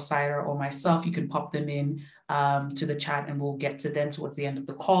and or Sayrah or myself, you can pop them in to the chat and we'll get to them towards the end of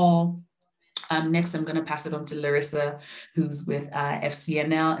the call. Next, I'm going to pass it on to Larissa, who's with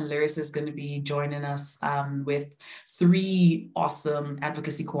FCNL, and Larissa is going to be joining us with 3 awesome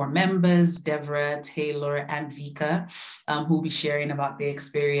Advocacy Corps members, Devra, Taylor, and Veeka, who will be sharing about their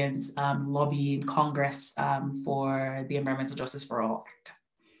experience lobbying Congress for the Environmental Justice for All Act.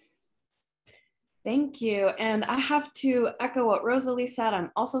 Thank you. And I have to echo what Rosalie said.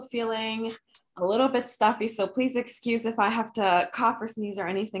 I'm also feeling a little bit stuffy, so please excuse if I have to cough or sneeze or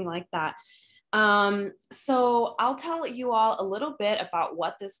anything like that. So I'll tell you all a little bit about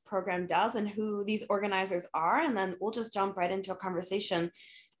what this program does and who these organizers are, and then we'll just jump right into a conversation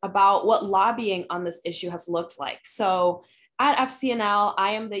about what lobbying on this issue has looked like. So at FCNL,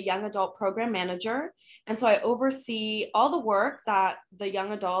 I am the Young Adult Program Manager, and so I oversee all the work that the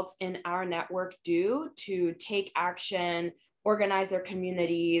young adults in our network do to take action, organize their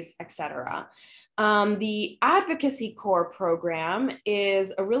communities, etc. The Advocacy Corps program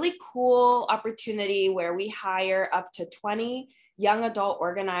is a really cool opportunity where we hire up to 20 young adult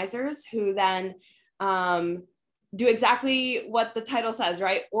organizers who then do exactly what the title says,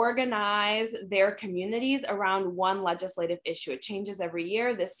 right? Organize their communities around one legislative issue. It changes every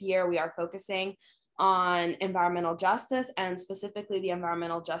year. This year we are focusing on environmental justice and specifically the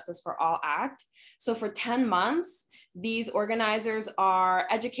Environmental Justice for All Act. So for 10 months, these organizers are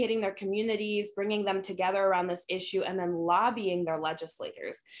educating their communities, bringing them together around this issue, and then lobbying their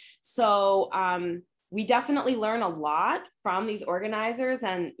legislators. So we definitely learn a lot from these organizers,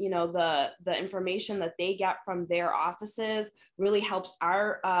 and the information that they get from their offices really helps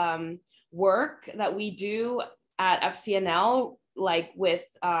our work that we do at FCNL, like with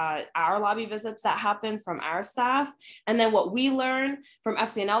our lobby visits that happen from our staff. And then what we learn from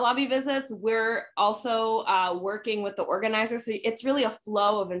FCNL lobby visits, we're also working with the organizers. So it's really a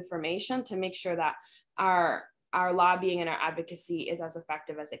flow of information to make sure that our lobbying and our advocacy is as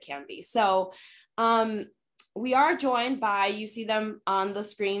effective as it can be. So we are joined by, you see them on the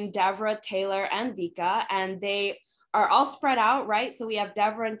screen, Devra, Taylor, and Veeka, and they are all spread out, right? So we have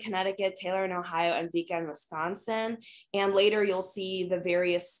Devra in Connecticut, Taylor in Ohio, and Veeka in Wisconsin. And later you'll see the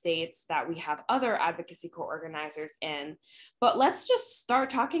various states that we have other Advocacy Corps organizers in. But let's just start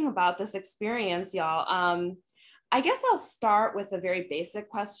talking about this experience, y'all. I guess I'll start with a very basic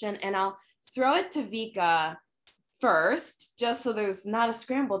question, and I'll throw it to Veeka first, just so there's not a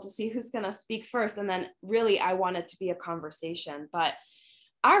scramble to see who's going to speak first. And then really, I want it to be a conversation. But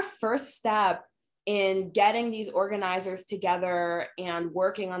our first step in getting these organizers together and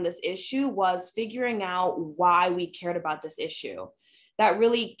working on this issue was figuring out why we cared about this issue. That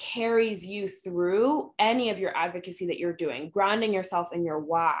really carries you through any of your advocacy that you're doing, grounding yourself in your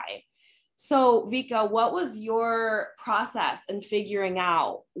why. So Veeka, what was your process in figuring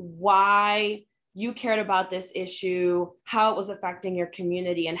out why you cared about this issue, how it was affecting your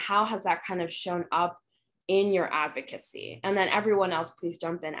community, and how has that kind of shown up in your advocacy? And then everyone else, please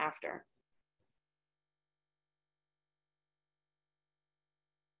jump in after.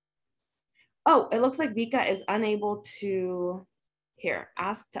 Oh, it looks like Veeka is unable to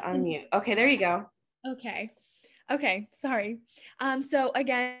ask to unmute. Okay, there you go. Okay, sorry. So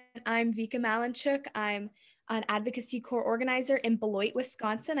again, I'm Veeka Malanchuk. I'm an advocacy core organizer in Beloit,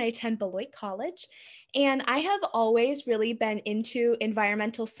 Wisconsin. I attend Beloit College, and I have always really been into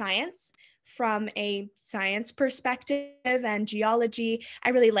environmental science from a science perspective and geology. I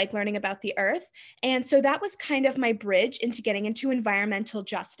really like learning about the earth. And so that was kind of my bridge into getting into environmental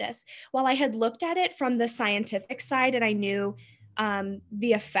justice. While I had looked at it from the scientific side and I knew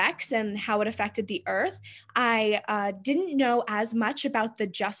the effects and how it affected the earth, I didn't know as much about the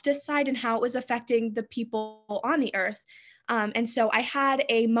justice side and how it was affecting the people on the earth. And so I had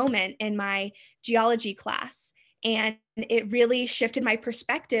a moment in my geology class, and it really shifted my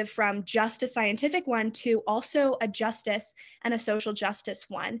perspective from just a scientific one to also a justice and a social justice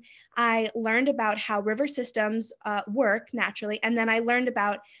one. I learned about how river systems work naturally, and then I learned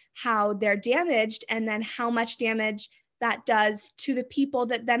about how they're damaged and then how much damage that does to the people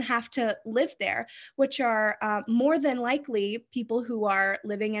that then have to live there, which are more than likely people who are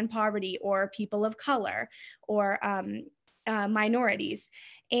living in poverty or people of color or minorities.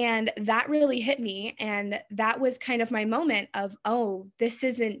 And that really hit me. And that was kind of my moment of, oh, this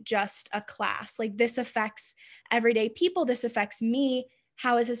isn't just a class. Like, this affects everyday people. This affects me.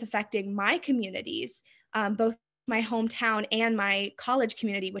 How is this affecting my communities, both my hometown and my college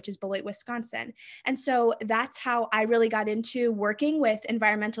community, which is Beloit, Wisconsin. And so that's how I really got into working with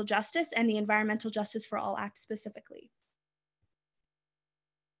environmental justice and the Environmental Justice for All Act specifically.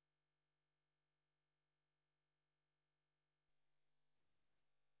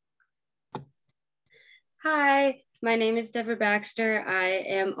 Hi, my name is Devra Baxter. I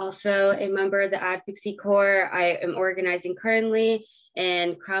am also a member of the Advocacy Corps. I am organizing currently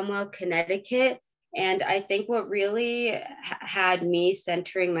in Cromwell, Connecticut. And I think what really had me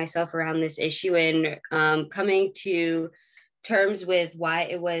centering myself around this issue and coming to terms with why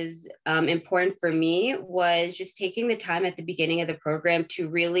it was important for me was just taking the time at the beginning of the program to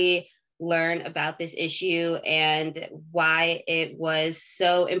really learn about this issue and why it was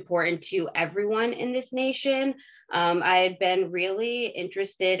so important to everyone in this nation. I had been really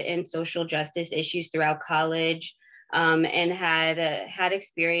interested in social justice issues throughout college. And had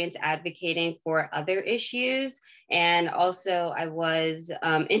experience advocating for other issues. And also I was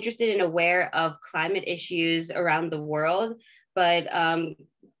interested and aware of climate issues around the world, but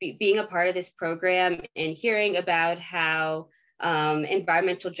being a part of this program and hearing about how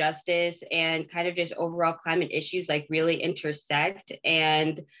environmental justice and kind of just overall climate issues like really intersect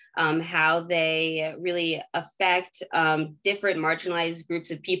and how they really affect different marginalized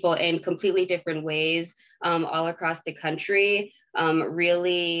groups of people in completely different ways all across the country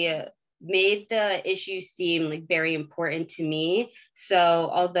really made the issue seem like very important to me. So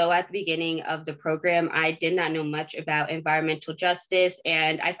although at the beginning of the program, I did not know much about environmental justice,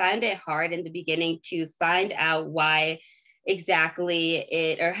 and I found it hard in the beginning to find out why exactly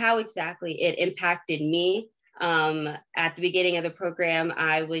it or how exactly it impacted me. At the beginning of the program,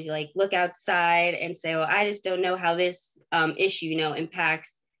 I would like look outside and say, well, I just don't know how this issue,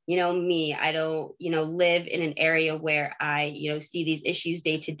 impacts me. I don't, live in an area where I, see these issues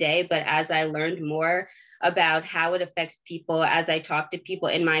day to day. But as I learned more about how it affects people, as I talked to people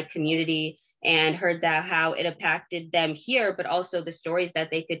in my community and heard that how it impacted them here, but also the stories that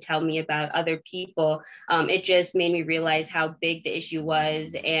they could tell me about other people, it just made me realize how big the issue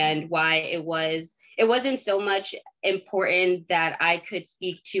was and why it wasn't so much important that I could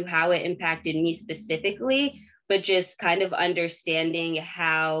speak to how it impacted me specifically, but just kind of understanding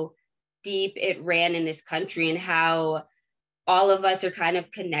how deep it ran in this country and how all of us are kind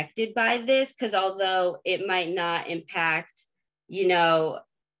of connected by this. Because although it might not impact, the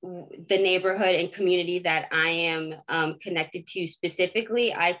neighborhood and community that I am connected to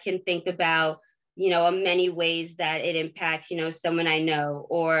specifically, I can think about, many ways that it impacts, someone I know,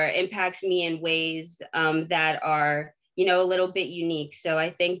 or impacts me in ways that are, you know, a little bit unique. So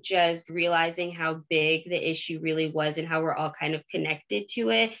I think just realizing how big the issue really was and how we're all kind of connected to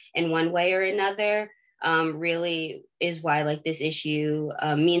it in one way or another really is why like this issue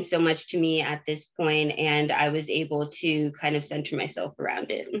means so much to me at this point, and I was able to kind of center myself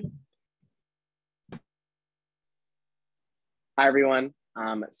around it. Hi, everyone.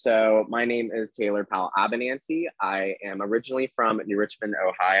 So my name is Taylor Powell-Abbinante. I am originally from New Richmond,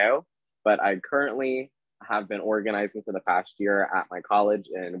 Ohio, but I currently have been organizing for the past year at my college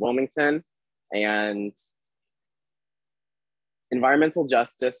in Wilmington. And environmental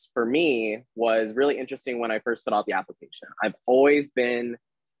justice for me was really interesting when I first filled out the application. I've always been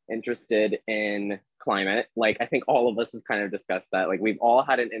interested in climate. Like, I think all of us has kind of discussed that. Like, we've all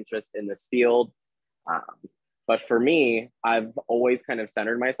had an interest in this field. But for me, I've always kind of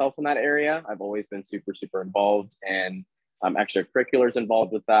centered myself in that area. I've always been super, super involved and extracurriculars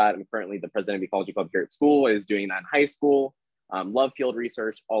involved with that. I'm currently the president of Ecology Club here at school, is doing that in high school, love field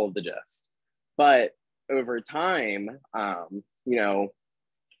research, all of the gist. But over time, you know,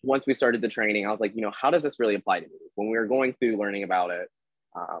 once we started the training, I was like, you know, how does this really apply to me? When we were going through learning about it,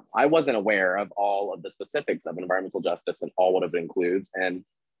 I wasn't aware of all of the specifics of environmental justice and all what it includes, and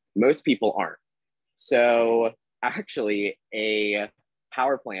most people aren't. So actually, a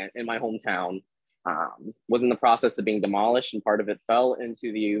power plant in my hometown was in the process of being demolished, and part of it fell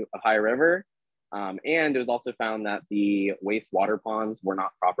into the Ohio River. And it was also found that the wastewater ponds were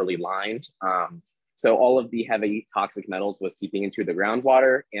not properly lined. So all of the heavy toxic metals was seeping into the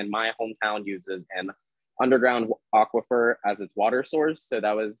groundwater, and my hometown uses an underground aquifer as its water source. So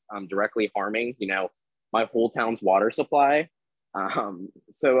that was directly harming, you know, my whole town's water supply.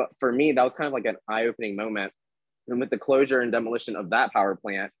 So for me, that was kind of like an eye-opening moment. And with the closure and demolition of that power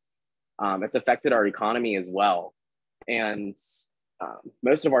plant, it's affected our economy as well. And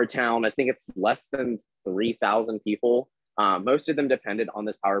most of our town, I think it's less than 3,000 people. Most of them depended on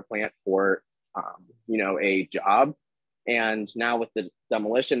this power plant for, you know, a job. And now with the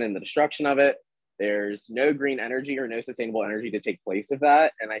demolition and the destruction of it, there's no green energy or no sustainable energy to take place of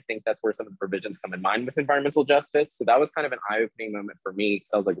that. And I think that's where some of the provisions come in mind with environmental justice. So that was kind of an eye-opening moment for me,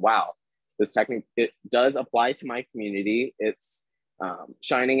 because I was like, wow, this technique, it does apply to my community. It's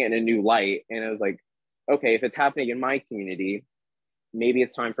shining in a new light. And it was like, okay, if it's happening in my community, maybe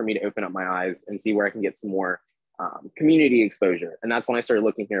it's time for me to open up my eyes and see where I can get some more community exposure. And that's when I started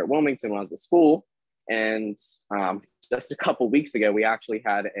looking here at Wilmington when I was at school. And just a couple weeks ago, we actually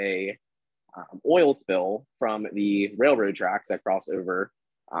had a oil spill from the railroad tracks that cross over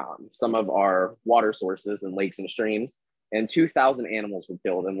some of our water sources and lakes and streams, and 2,000 animals were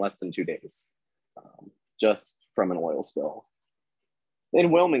killed in less than 2 days, just from an oil spill in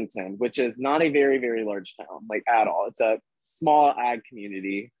Wilmington, which is not a very, very large town, like at all. It's a small ag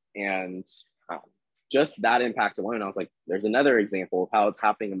community, and just that impact alone, I was like, there's another example of how it's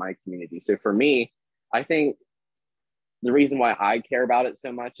happening in my community. So for me, I think the reason why I care about it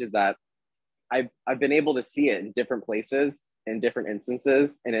so much is that I've been able to see it in different places, in different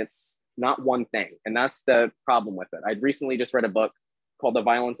instances, and it's not one thing. And that's the problem with it. I'd recently just read a book called The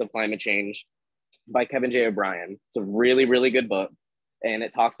Violence of Climate Change by Kevin J. O'Brien. It's a really, really good book. And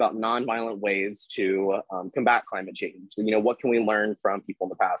it talks about nonviolent ways to combat climate change. You know, what can we learn from people in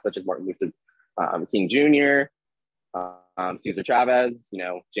the past, such as Martin Luther King Jr., Cesar Chavez, you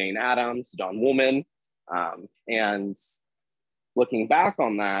know, Jane Addams, John Woolman. And looking back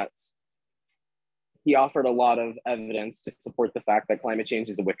on that, he offered a lot of evidence to support the fact that climate change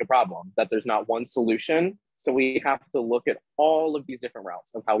is a wicked problem, that there's not one solution. So we have to look at all of these different routes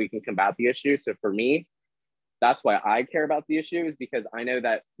of how we can combat the issue. So for me, that's why I care about the issue, is because I know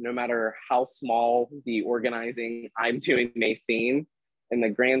that no matter how small the organizing I'm doing may seem, in the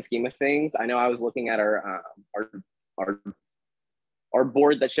grand scheme of things, I know I was looking at our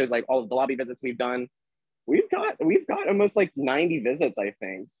board that shows like all of the lobby visits we've done. We've got almost like 90 visits, I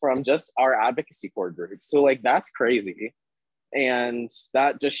think, from just our advocacy core group. So like, that's crazy. And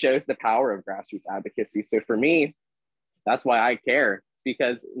that just shows the power of grassroots advocacy. So for me, that's why I care. It's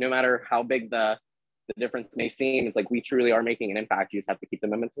because no matter how big the difference may seem, it's like we truly are making an impact. You just have to keep the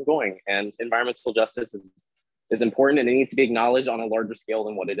momentum going. And environmental justice is important, and it needs to be acknowledged on a larger scale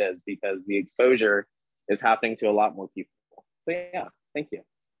than what it is, because the exposure is happening to a lot more people. So yeah, thank you.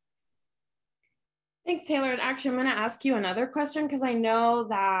 Thanks, Taylor. And actually, I'm going to ask you another question, because I know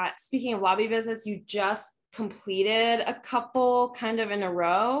that, speaking of lobby visits, you just completed a couple kind of in a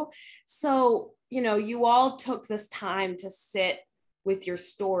row. So, you know, you all took this time to sit with your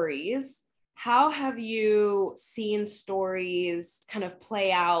stories. How have you seen stories kind of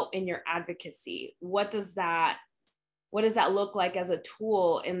play out in your advocacy? What does that look like as a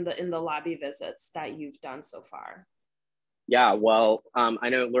tool in the lobby visits that you've done so far? Yeah, well, I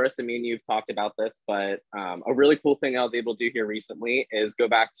know Larissa, me and you've talked about this, but a really cool thing I was able to do here recently is go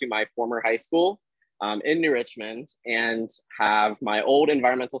back to my former high school in New Richmond and have my old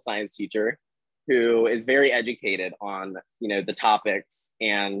environmental science teacher, who is very educated on, you know, the topics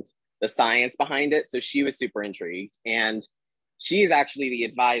and the science behind it. So she was super intrigued, and she's actually the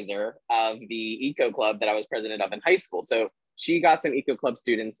advisor of the eco club that I was president of in high school. So she got some eco club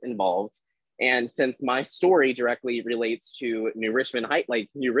students involved. And since my story directly relates to New Richmond,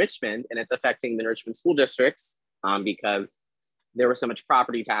 and it's affecting the New Richmond school districts because there was so much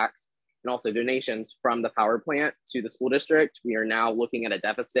property tax and also donations from the power plant to the school district, we are now looking at a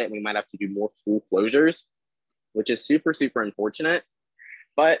deficit. We might have to do more school closures, which is super, super unfortunate.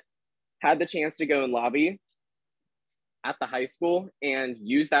 But had the chance to go and lobby at the high school and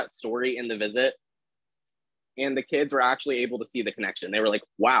use that story in the visit. And the kids were actually able to see the connection. They were like,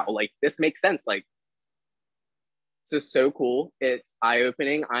 wow, like this makes sense. Like, this is so cool. It's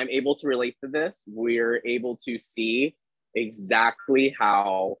eye-opening. I'm able to relate to this. We're able to see exactly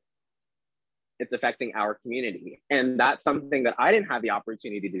how it's affecting our community. And that's something that I didn't have the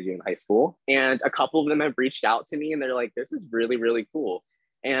opportunity to do in high school. And a couple of them have reached out to me and they're like, this is really, really cool.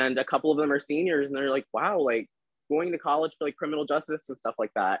 And a couple of them are seniors and they're like, wow, like going to college for like criminal justice and stuff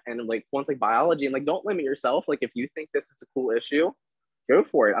like that. And like once like biology, and like, don't limit yourself. Like if you think this is a cool issue, go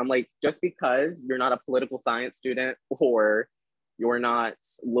for it. I'm like, just because you're not a political science student or you're not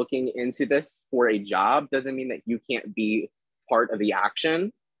looking into this for a job doesn't mean that you can't be part of the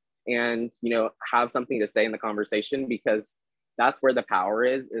action and, you know, have something to say in the conversation, because that's where the power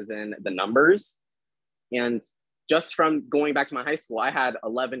is in the numbers. And just from going back to my high school, I had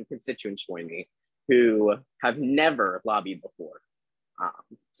 11 constituents join me who have never lobbied before.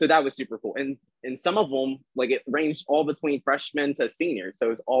 So that was super cool. And some of them, like it ranged all between freshmen to seniors.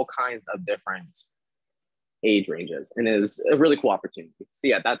 So it's all kinds of different age ranges, and it was a really cool opportunity. So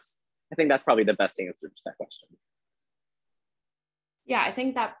yeah, I think that's probably the best answer to that question. Yeah, I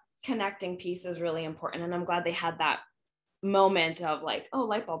think that connecting piece is really important. And I'm glad they had that moment of like, oh,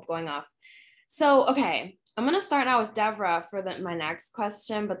 light bulb going off. So, okay, I'm going to start now with Devra for my next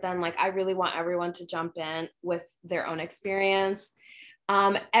question, but then like, I really want everyone to jump in with their own experience.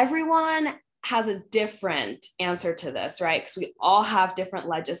 Everyone has a different answer to this, right? Because we all have different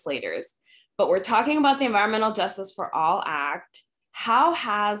legislators, but we're talking about the Environmental Justice for All Act. How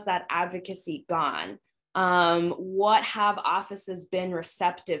has that advocacy gone? What have offices been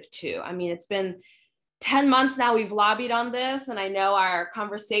receptive to? I mean, it's been 10 months now we've lobbied on this, and I know our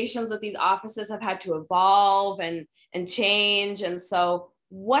conversations with these offices have had to evolve and change. And so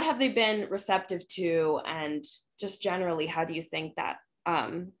what have they been receptive to? And just generally, how do you think that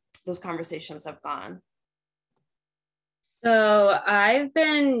those conversations have gone? So I'm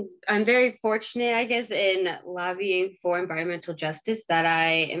very fortunate, I guess, in lobbying for environmental justice that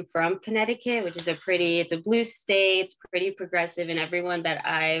I am from Connecticut, which is it's a blue state, it's pretty progressive, and everyone that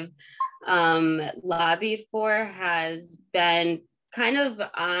I've lobbied for has been kind of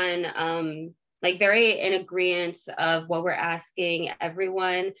on like very in agreement of what we're asking.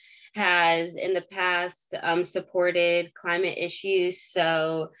 Everyone has in the past supported climate issues,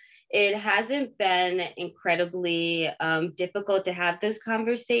 so it hasn't been incredibly difficult to have those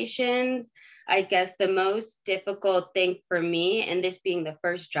conversations. I guess the most difficult thing for me, and this being the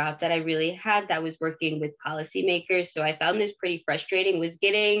first job that I really had that was working with policymakers, so I found this pretty frustrating, was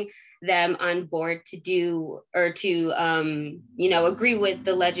getting them on board to do or to, you know, agree with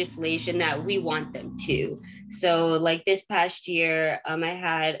the legislation that we want them to. So like this past year, I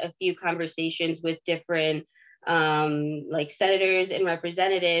had a few conversations with different like senators and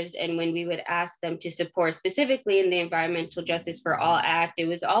representatives, and when we would ask them to support specifically in the Environmental Justice for All Act, it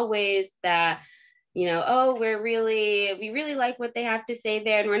was always that, you know, oh, we really like what they have to say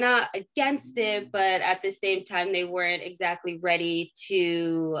there, and we're not against it, but at the same time, they weren't exactly ready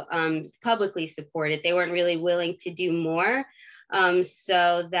to publicly support it. They weren't really willing to do more.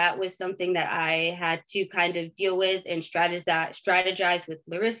 So that was something that I had to kind of deal with and strategize with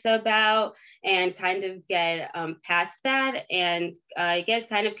Larissa about, and kind of get past that. And I guess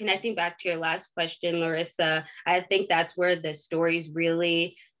kind of connecting back to your last question, Larissa, I think that's where the stories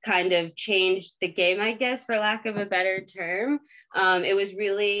really kind of changed the game, I guess, for lack of a better term. It was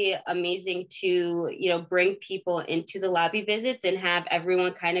really amazing to, you know, bring people into the lobby visits and have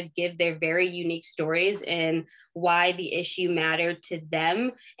everyone kind of give their very unique stories and why the issue mattered to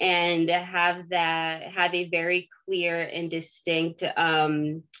them, and have a very clear and distinct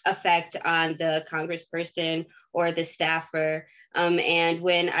effect on the congressperson or the staffer. And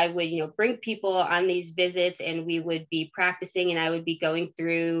when I would, you know, bring people on these visits and we would be practicing and I would be going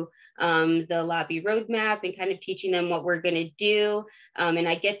through the lobby roadmap and kind of teaching them what we're going to do. And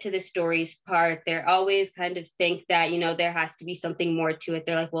I get to the stories part, they're always kind of think that, you know, there has to be something more to it.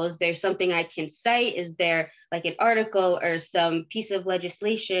 They're like, well, is there something I can cite? Is there like an article or some piece of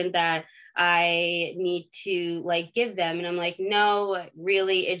legislation that I need to like give them? And I'm like, no,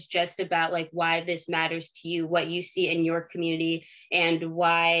 really, it's just about like why this matters to you, what you see in your community, and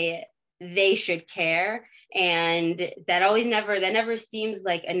why they should care. And that never seems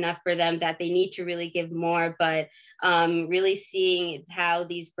like enough for them, that they need to really give more. But really seeing how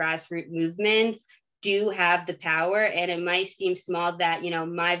these grassroots movements do have the power, and it might seem small that, you know,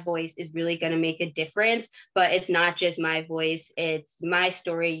 my voice is really going to make a difference, but it's not just my voice, it's my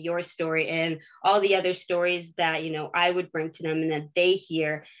story, your story, and all the other stories that, you know, I would bring to them and that they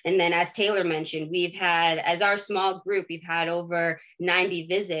hear. And then, as Taylor mentioned, we've had, as our small group, we've had over 90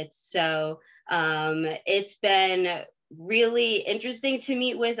 visits. So it's been really interesting to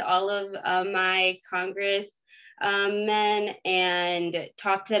meet with all of my Congress men and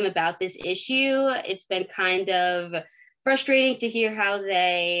talk to them about this issue. It's been kind of frustrating to hear how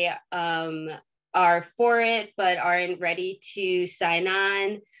they are for it, but aren't ready to sign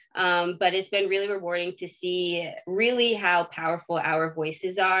on. But it's been really rewarding to see really how powerful our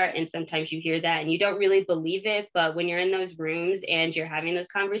voices are. And sometimes you hear that and you don't really believe it, but when you're in those rooms and you're having those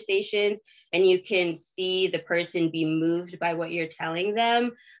conversations and you can see the person be moved by what you're telling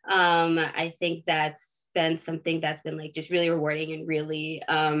them, I think that's been something that's been like just really rewarding and really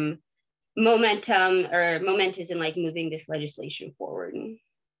momentous in like moving this legislation forward.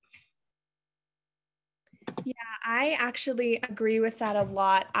 Yeah, I actually agree with that a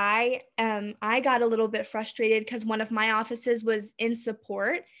lot. I got a little bit frustrated because one of my offices was in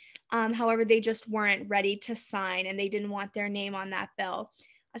support. However, they just weren't ready to sign and they didn't want their name on that bill.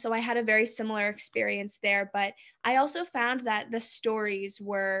 So I had a very similar experience there, but I also found that the stories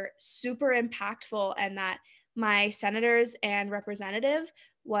were super impactful and that my senators and representative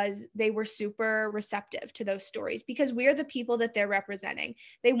they were super receptive to those stories because we're the people that they're representing.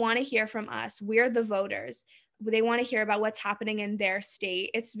 They want to hear from us. We're the voters. They want to hear about what's happening in their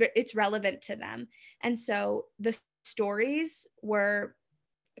state. It's relevant to them. And so the stories were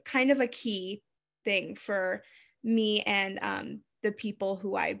kind of a key thing for me and the people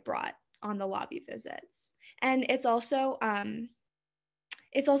who I brought on the lobby visits. And it's also a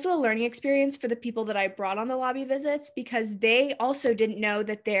learning experience for the people that I brought on the lobby visits because they also didn't know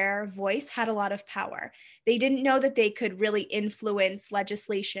that their voice had a lot of power. They didn't know that they could really influence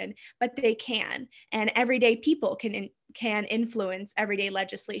legislation, but they can. And everyday people can influence everyday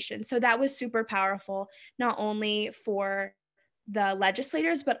legislation. So that was super powerful, not only for the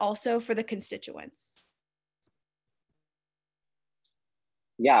legislators, but also for the constituents.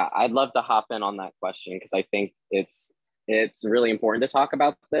 Yeah, I'd love to hop in on that question because I think it's really important to talk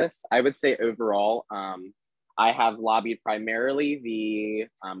about this. I would say overall, I have lobbied primarily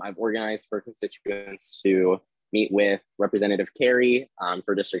I've organized for constituents to meet with Representative Carey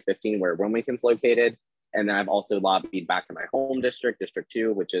for District 15, where Wilmington's located. And then I've also lobbied back to my home district, District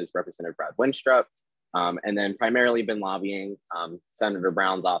 2, which is Representative Brad Winstrup. And then primarily been lobbying Senator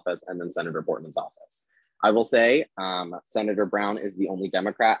Brown's office and then Senator Portman's office. I will say Senator Brown is the only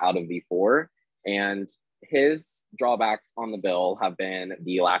Democrat out of the four, and his drawbacks on the bill have been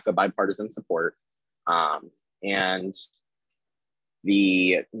the lack of bipartisan support and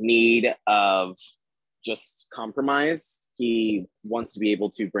the need of just compromise. He wants to be able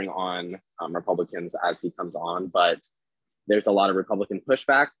to bring on Republicans as he comes on, but there's a lot of Republican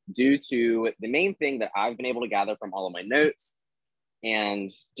pushback due to the main thing that I've been able to gather from all of my notes and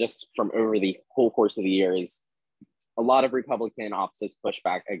just from over the whole course of the year is a lot of Republican offices push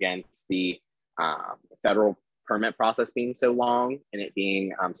back against the federal permit process being so long and it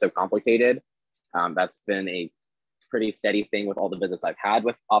being so complicated. That's been a pretty steady thing with all the visits I've had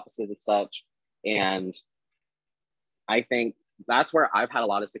with offices of such. And I think that's where I've had a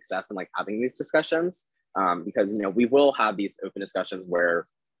lot of success in like having these discussions because, you know, we will have these open discussions where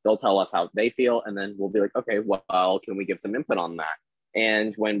they'll tell us how they feel. And then we'll be like, okay, well, can we give some input on that?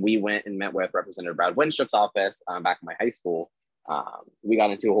 And when we went and met with Representative Brad Winstrup's office back in my high school, we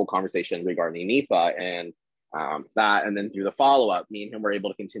got into a whole conversation regarding NEPA and that, and then through the follow-up, me and him were able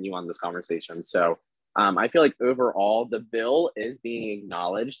to continue on this conversation. So I feel like overall, the bill is being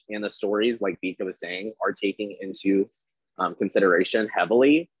acknowledged and the stories, like Veeka was saying, are taking into consideration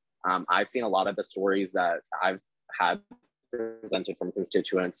heavily. I've seen a lot of the stories that I've had presented from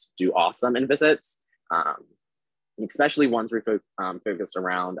constituents do awesome in visits, especially ones focused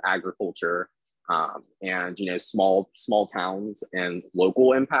around agriculture and, you know, small towns and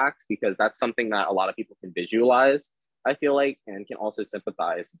local impacts, because that's something that a lot of people can visualize I feel like, and can also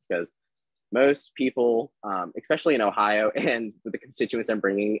sympathize because most people, especially in Ohio and with the constituents I'm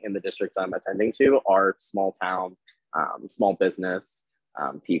bringing in the districts I'm attending to, are small town, small business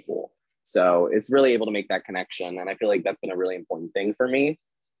people. So it's really able to make that connection. And I feel like that's been a really important thing for me.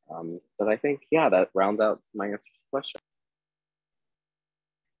 But I think, yeah, that rounds out my answer to the question.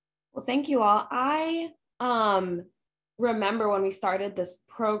 Well, thank you all. I remember when we started this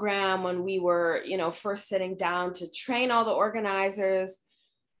program, when we were, first sitting down to train all the organizers,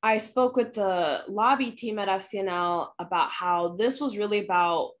 I spoke with the lobby team at FCNL about how this was really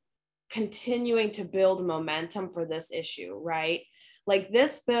about continuing to build momentum for this issue, right? Like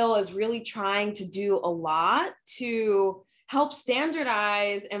this bill is really trying to do a lot to help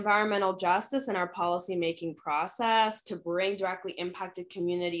standardize environmental justice in our policymaking process, to bring directly impacted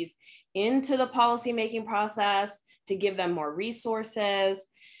communities into the policymaking process, to give them more resources.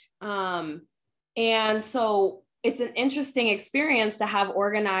 And so it's an interesting experience to have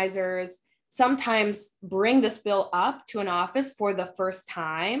organizers sometimes bring this bill up to an office for the first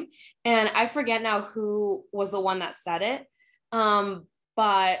time. And I forget now who was the one that said it,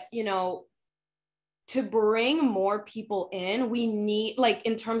 but, to bring more people in, we need, like,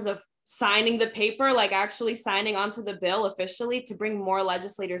 in terms of signing the paper, like actually signing onto the bill officially, to bring more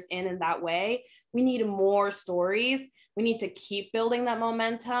legislators in that way, we need more stories. We need to keep building that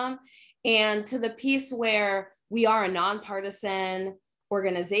momentum. And to the piece where we are a nonpartisan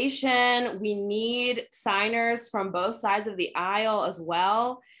organization, we need signers from both sides of the aisle as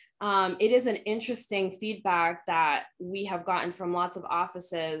well. It is an interesting feedback that we have gotten from lots of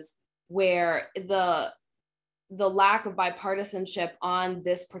offices where the lack of bipartisanship on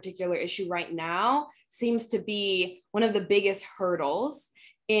this particular issue right now seems to be one of the biggest hurdles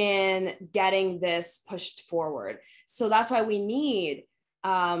in getting this pushed forward. So that's why we need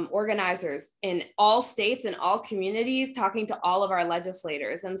organizers in all states and all communities talking to all of our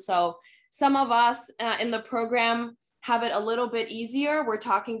legislators. And so some of us in the program have it a little bit easier. We're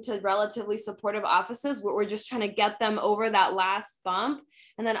talking to relatively supportive offices. We're just trying to get them over that last bump.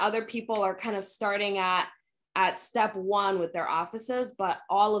 And then other people are kind of starting at step one with their offices, but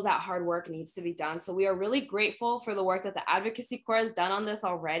all of that hard work needs to be done. So we are really grateful for the work that the Advocacy Corps has done on this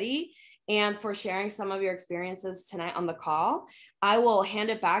already and for sharing some of your experiences tonight on the call. I will hand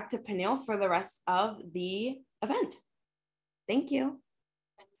it back to Peniel for the rest of the event. Thank you.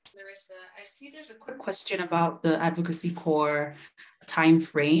 Larissa, I see there's a quick question about the Advocacy Corps time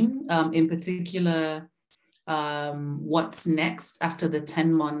frame, in particular, what's next after the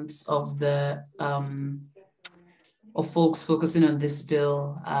 10 months of the of folks focusing on this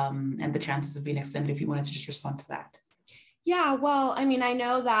bill and the chances of being extended, if you wanted to just respond to that. Yeah, well, I mean, I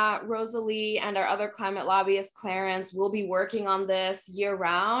know that Rosalie and our other climate lobbyist, Clarence, will be working on this year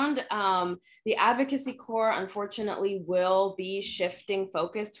round. The Advocacy Corps, unfortunately, will be shifting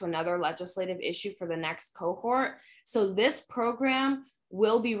focus to another legislative issue for the next cohort. So this program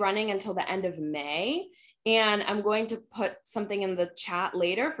will be running until the end of May. And I'm going to put something in the chat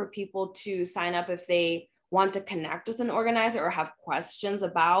later for people to sign up if they want to connect with an organizer or have questions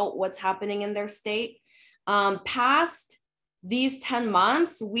about what's happening in their state. Past these 10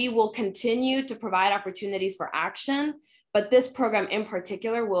 months, we will continue to provide opportunities for action, but this program in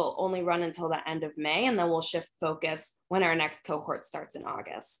particular will only run until the end of May, and then we'll shift focus when our next cohort starts in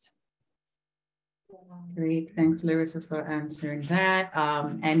August. Great, thanks Larissa for answering that.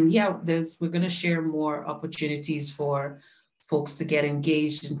 And yeah, we're gonna share more opportunities for folks to get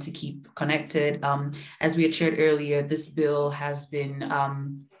engaged and to keep connected. As we had shared earlier, this bill has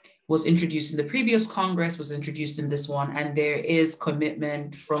been, was introduced in the previous Congress, was introduced in this one, and there is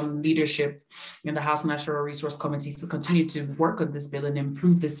commitment from leadership in the House Natural Resource Committee to continue to work on this bill and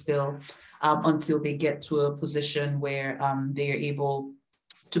improve this bill until they get to a position where they are able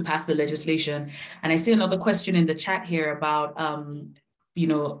to pass the legislation. And I see another question in the chat here about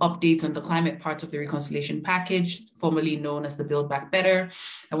updates on the climate parts of the reconciliation package, formerly known as the Build Back Better.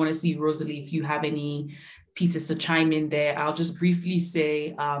 I want to see, Rosalie, if you have any pieces to chime in there. I'll just briefly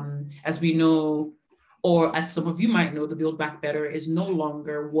say, as we know, or as some of you might know, the Build Back Better is no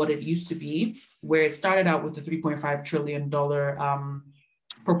longer what it used to be, where it started out with the $3.5 trillion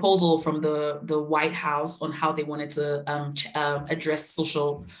proposal from the White House on how they wanted to address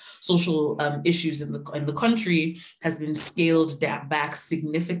social issues in the country, has been scaled back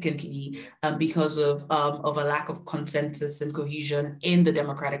significantly because of a lack of consensus and cohesion in the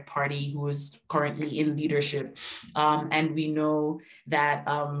Democratic Party, who is currently in leadership. And we know that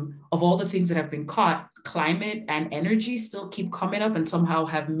of all the things that have been cut, climate and energy still keep coming up and somehow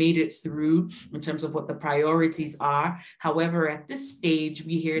have made it through in terms of what the priorities are. However, at this stage,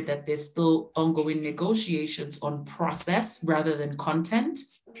 we hear that there's still ongoing negotiations on process rather than content.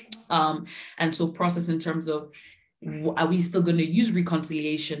 And so process in terms of, are we still going to use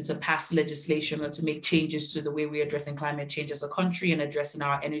reconciliation to pass legislation or to make changes to the way we're addressing climate change as a country and addressing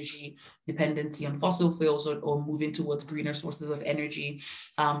our energy dependency on fossil fuels, or moving towards greener sources of energy?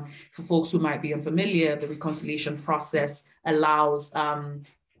 For folks who might be unfamiliar, the reconciliation process allows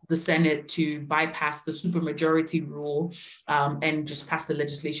the Senate to bypass the supermajority rule and just pass the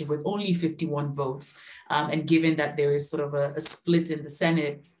legislation with only 51 votes. And given that there is sort of a split in the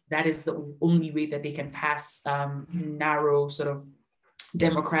Senate, that is the only way that they can pass narrow sort of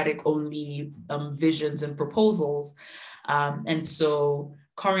Democratic only visions and proposals. And so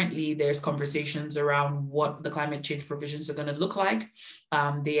currently there's conversations around what the climate change provisions are going to look like.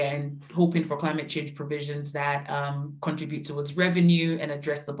 They are hoping for climate change provisions that contribute towards revenue and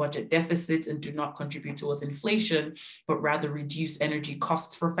address the budget deficit and do not contribute towards inflation, but rather reduce energy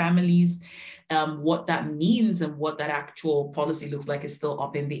costs for families. What that means and what that actual policy looks like is still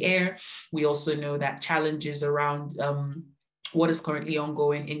up in the air. We also know that challenges around what is currently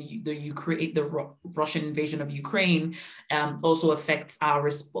ongoing in the Russian invasion of Ukraine also affects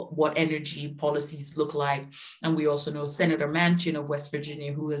what energy policies look like. And we also know Senator Manchin of West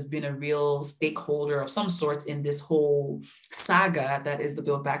Virginia, who has been a real stakeholder of some sorts in this whole saga that is the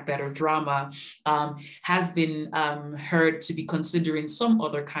Build Back Better drama, has been heard to be considering some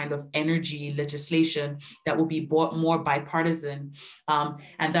other kind of energy legislation that will be more bipartisan.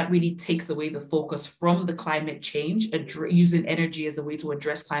 And that really takes away the focus from the climate change, using energy as a way to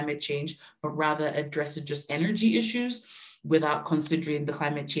address climate change, but rather addressing just energy issues without considering the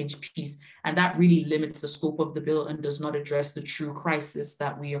climate change piece. And that really limits the scope of the bill and does not address the true crisis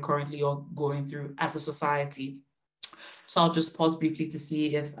that we are currently all going through as a society. So I'll just pause briefly to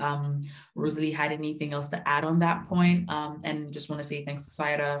see if Rosalie had anything else to add on that point. And just want to say thanks to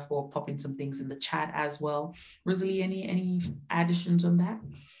Sayrah for popping some things in the chat as well. Rosalie, any additions on that?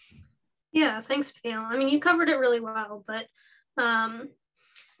 Yeah, thanks, Peniel. I mean, you covered it really well, but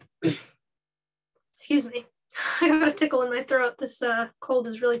excuse me, I got a tickle in my throat. This cold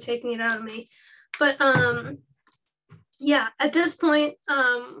is really taking it out of me. But yeah, at this point,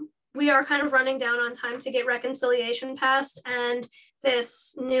 we are kind of running down on time to get reconciliation passed, and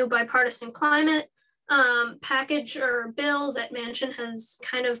this new bipartisan climate package or bill that Manchin has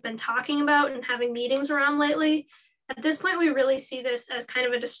kind of been talking about and having meetings around lately. At this point, we really see this as kind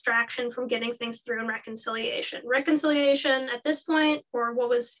of a distraction from getting things through in reconciliation. Reconciliation at this point, or what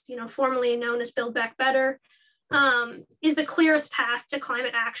was formerly known as Build Back Better, is the clearest path to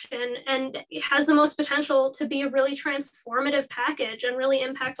climate action, and it has the most potential to be a really transformative package and really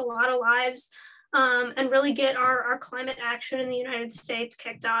impact a lot of lives and really get our climate action in the United States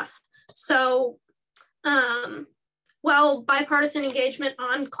kicked off. So while bipartisan engagement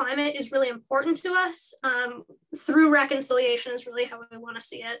on climate is really important to us, through reconciliation is really how we want to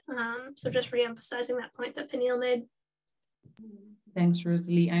see it. So just re-emphasizing that point that Peniel made. Thanks,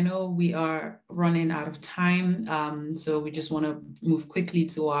 Rosalie. I know we are running out of time, so we just want to move quickly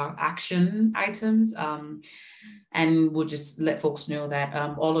to our action items. And we'll just let folks know that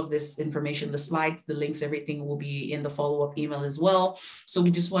all of this information, the slides, the links, everything will be in the follow-up email as well. So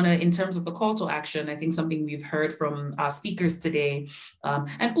we just want to, in terms of the call to action, I think something we've heard from our speakers today, and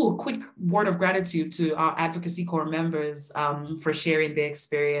a quick word of gratitude to our Advocacy Corps members for sharing their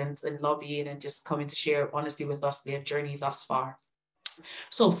experience and lobbying and just coming to share honestly with us their journey thus far.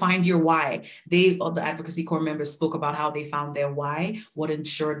 So find your why. The Advocacy Corps members spoke about how they found their why, what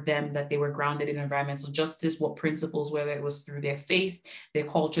ensured them that they were grounded in environmental justice, what principles, whether it was through their faith, their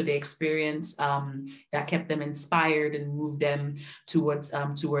culture, their experience, that kept them inspired and moved them towards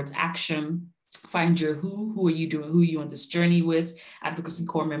action. Find your who are you doing, who are you on this journey with. Advocacy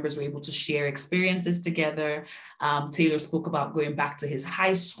Corps members were able to share experiences together. Taylor spoke about going back to his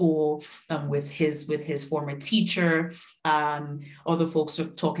high school with his former teacher. Other folks are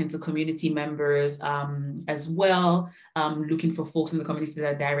talking to community members as well, looking for folks in the community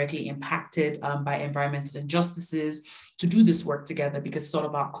that are directly impacted by environmental injustices to do this work together, because it's all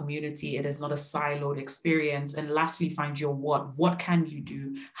about community. It is not a siloed experience. And lastly, find your what. What can you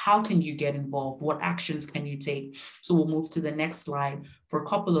do? How can you get involved? What actions can you take? So we'll move to the next slide for a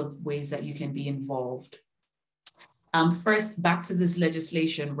couple of ways that you can be involved. First, back to this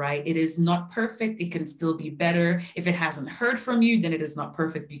legislation, right? It is not perfect. It can still be better. If it hasn't heard from you, then it is not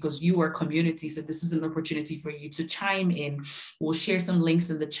perfect because you are community. So this is an opportunity for you to chime in. We'll share some links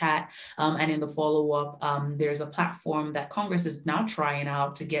in the chat and in the follow-up. There's a platform that Congress is now trying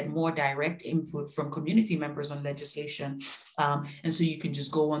out to get more direct input from community members on legislation. And so you can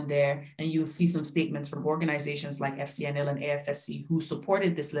just go on there and you'll see some statements from organizations like FCNL and AFSC who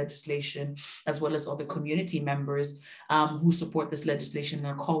supported this legislation, as well as other community members who support this legislation and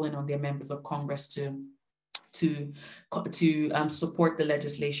are calling on their members of Congress to support the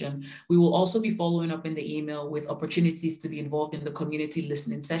legislation. We will also be following up in the email with opportunities to be involved in the community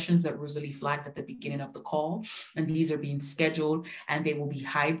listening sessions that Rosalie flagged at the beginning of the call. And these are being scheduled and they will be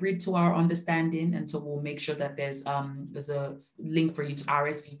hybrid to our understanding. And so we'll make sure that there's a link for you to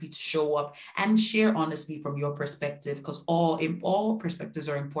RSVP to show up and share honestly from your perspective, because all perspectives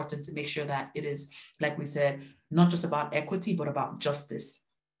are important to make sure that it is, like we said, not just about equity, but about justice.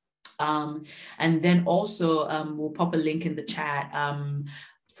 And then also we'll pop a link in the chat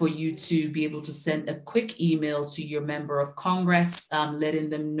for you to be able to send a quick email to your member of Congress, letting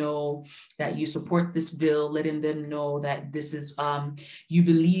them know that you support this bill, letting them know that this is, you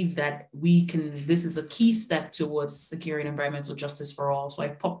believe that this is a key step towards securing environmental justice for all. So I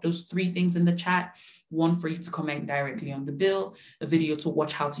popped those 3 things in the chat. One for you to comment directly on the bill, a video to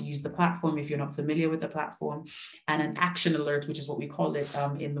watch how to use the platform if you're not familiar with the platform, and an action alert, which is what we call it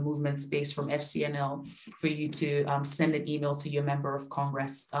in the movement space from FCNL, for you to send an email to your member of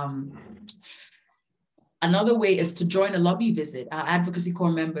Congress. Another way is to join a lobby visit. Our Advocacy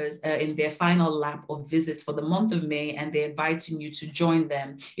Corps members in their final lap of visits for the month of May, and they're inviting you to join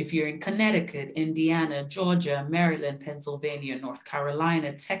them. If you're in Connecticut, Indiana, Georgia, Maryland, Pennsylvania, North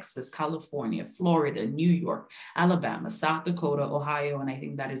Carolina, Texas, California, Florida, New York, Alabama, South Dakota, Ohio, and I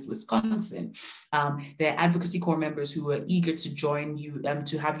think that is Wisconsin. They're Advocacy Corps members who are eager to join you,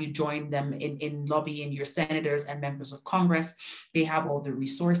 to have you join them in lobbying your senators and members of Congress. They have all the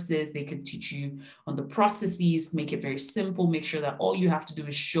resources. They can teach you on the processes, make it very simple, make sure that all you have to do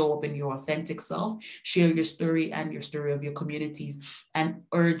is show up in your authentic self, share your story and your story of your communities, and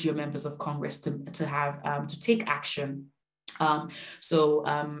urge your members of Congress to take action. I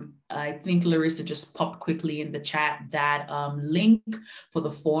think Larissa just popped quickly in the chat that link for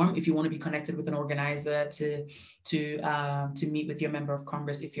the form if you want to be connected with an organizer to meet with your member of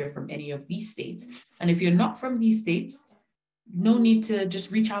Congress if you're from any of these states. And if you're not from these states, no need to just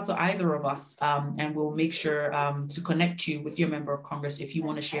reach out to either of us and we'll make sure to connect you with your member of Congress if you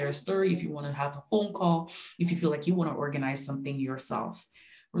want to share a story, if you want to have a phone call, if you feel like you want to organize something yourself.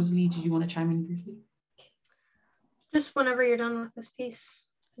 Rosalie, did you want to chime in briefly? Just whenever you're done with this piece.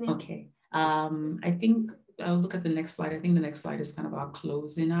 Yeah. Okay. I think I'll look at the next slide. I think the next slide is kind of our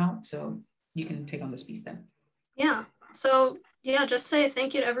closing out. So you can take on this piece then. Yeah. So yeah, just say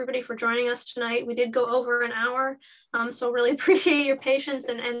thank you to everybody for joining us tonight. We did go over an hour, so really appreciate your patience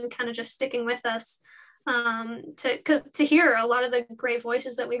and kind of just sticking with us to hear a lot of the great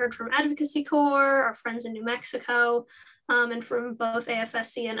voices that we heard from Advocacy Corps, our friends in New Mexico, and from both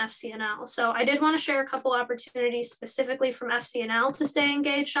AFSC and FCNL. So I did want to share a couple opportunities specifically from FCNL to stay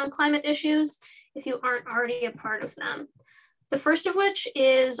engaged on climate issues if you aren't already a part of them. The first of which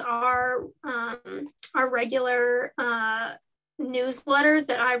is our regular newsletter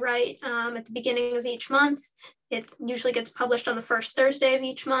that I write at the beginning of each month. It usually gets published on the first Thursday of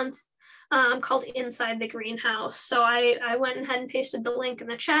each month, called Inside the Greenhouse. So I went ahead and pasted the link in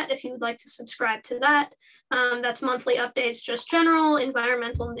the chat if you would like to subscribe to that. That's monthly updates, just general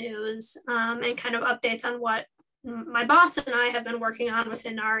environmental news and kind of updates on what my boss and I have been working on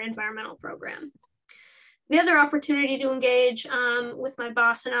within our environmental program. The other opportunity to engage with my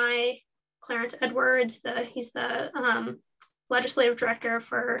boss and I, Clarence Edwards, he's the legislative director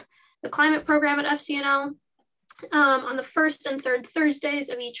for the climate program at FCNL. On the first and third Thursdays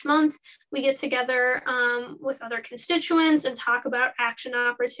of each month, we get together with other constituents and talk about action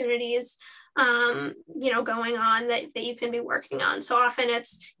opportunities, going on that you can be working on. So often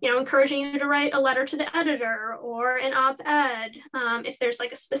it's, encouraging you to write a letter to the editor or an op-ed. If there's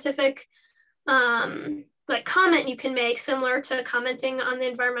like a specific comment you can make, similar to commenting on the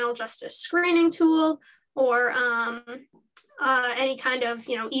environmental justice screening tool or any kind of,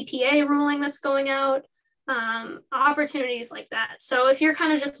 EPA ruling that's going out. Opportunities like that. So if you're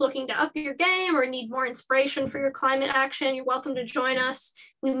kind of just looking to up your game or need more inspiration for your climate action, you're welcome to join us.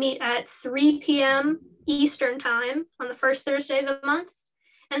 We meet at 3 p.m. Eastern time on the first Thursday of the month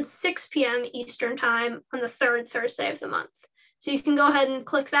and 6 p.m. Eastern time on the third Thursday of the month. So you can go ahead and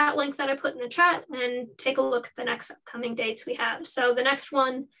click that link that I put in the chat and take a look at the next upcoming dates we have. So the next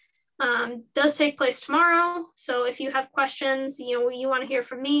one does take place tomorrow. So if you have questions, you want to hear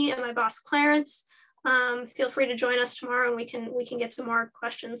from me and my boss Clarence, feel free to join us tomorrow, and we can get to more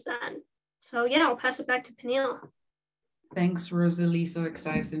questions then. So yeah, I'll pass it back to Peniel. Thanks, Rosalie. So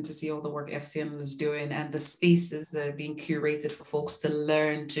exciting to see all the work FCNL is doing and the spaces that are being curated for folks to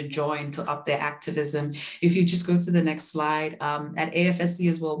learn, to join, to up their activism. If you just go to the next slide, at AFSC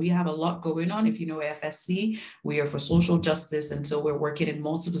as well, we have a lot going on. If you know AFSC, we are for social justice. And so we're working in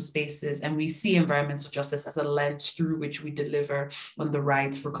multiple spaces, and we see environmental justice as a lens through which we deliver on the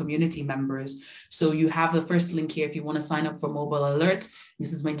rights for community members. So you have the first link here. If you want to sign up for mobile alerts,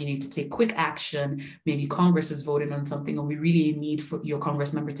 this is when you need to take quick action. Maybe Congress is voting on something, or we really need for your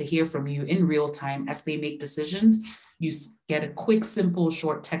Congress member to hear from you in real time as they make decisions. You get a quick, simple,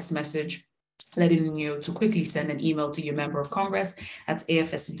 short text message letting you to quickly send an email to your member of Congress. That's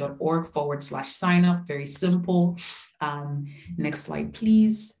afsc.org/sign up. Very simple. Next slide,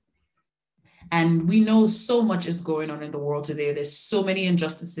 please. And we know so much is going on in the world today. There's so many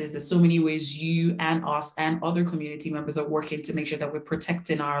injustices. There's so many ways you and us and other community members are working to make sure that we're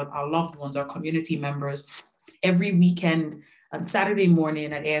protecting our loved ones, our community members. Every weekend, on Saturday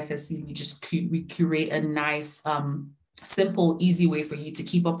morning at AFSC, we curate a nice, simple, easy way for you to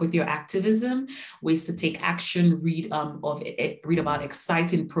keep up with your activism, ways to take action, read about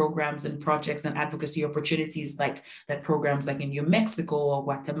exciting programs and projects and advocacy opportunities like that programs like in New Mexico or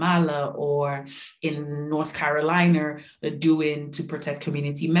Guatemala or in North Carolina are doing to protect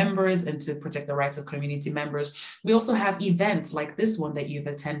community members and to protect the rights of community members. We also have events like this one that you've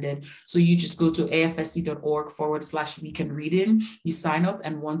attended. So you just go to afsc.org/weekend reading, you sign up,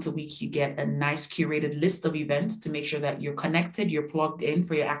 and once a week you get a nice curated list of events to make sure that you're connected, you're plugged in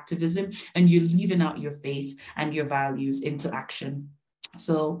for your activism, and you're leaving out your faith and your values into action.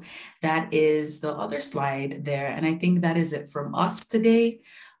 So that is the other slide there. And I think that is it from us today.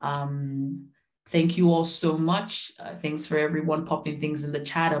 Thank you all so much. Thanks for everyone popping things in the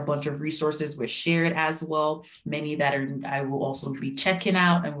chat. A bunch of resources were shared as well. Many that I will also be checking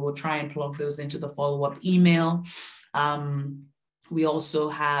out, and we'll try and plug those into the follow-up email. We also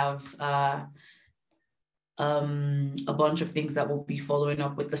have a bunch of things that we'll be following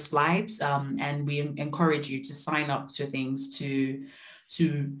up with the slides, and we encourage you to sign up to things, to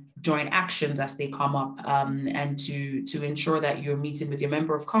join actions as they come up, and to ensure that you're meeting with your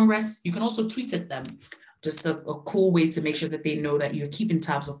member of Congress. You can also tweet at them. Just a cool way to make sure that they know that you're keeping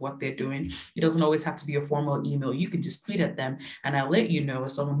tabs of what they're doing. It doesn't always have to be a formal email. You can just tweet at them, and I'll let you know,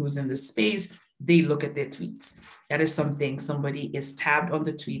 as someone who's in this space, they look at their tweets. That is something, somebody is tabbed on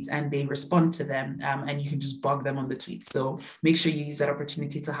the tweets and they respond to them, and you can just bug them on the tweets. So make sure you use that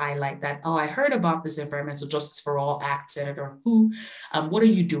opportunity to highlight that, oh, I heard about this Environmental Justice for All Act, Senator who, what are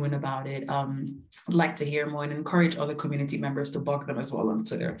you doing about it? I'd like to hear more, and encourage other community members to bug them as well on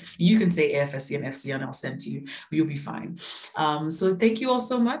Twitter. You can say AFSC and FCNL sent to you, you'll be fine. So thank you all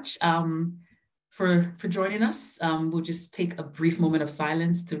so much. For joining us. We'll just take a brief moment of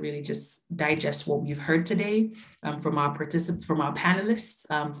silence to really just digest what we've heard today from our panelists,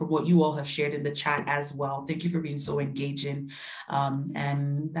 from what you all have shared in the chat as well. Thank you for being so engaging.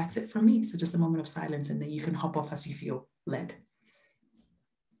 And that's it for me. So just a moment of silence, and then you can hop off as you feel led.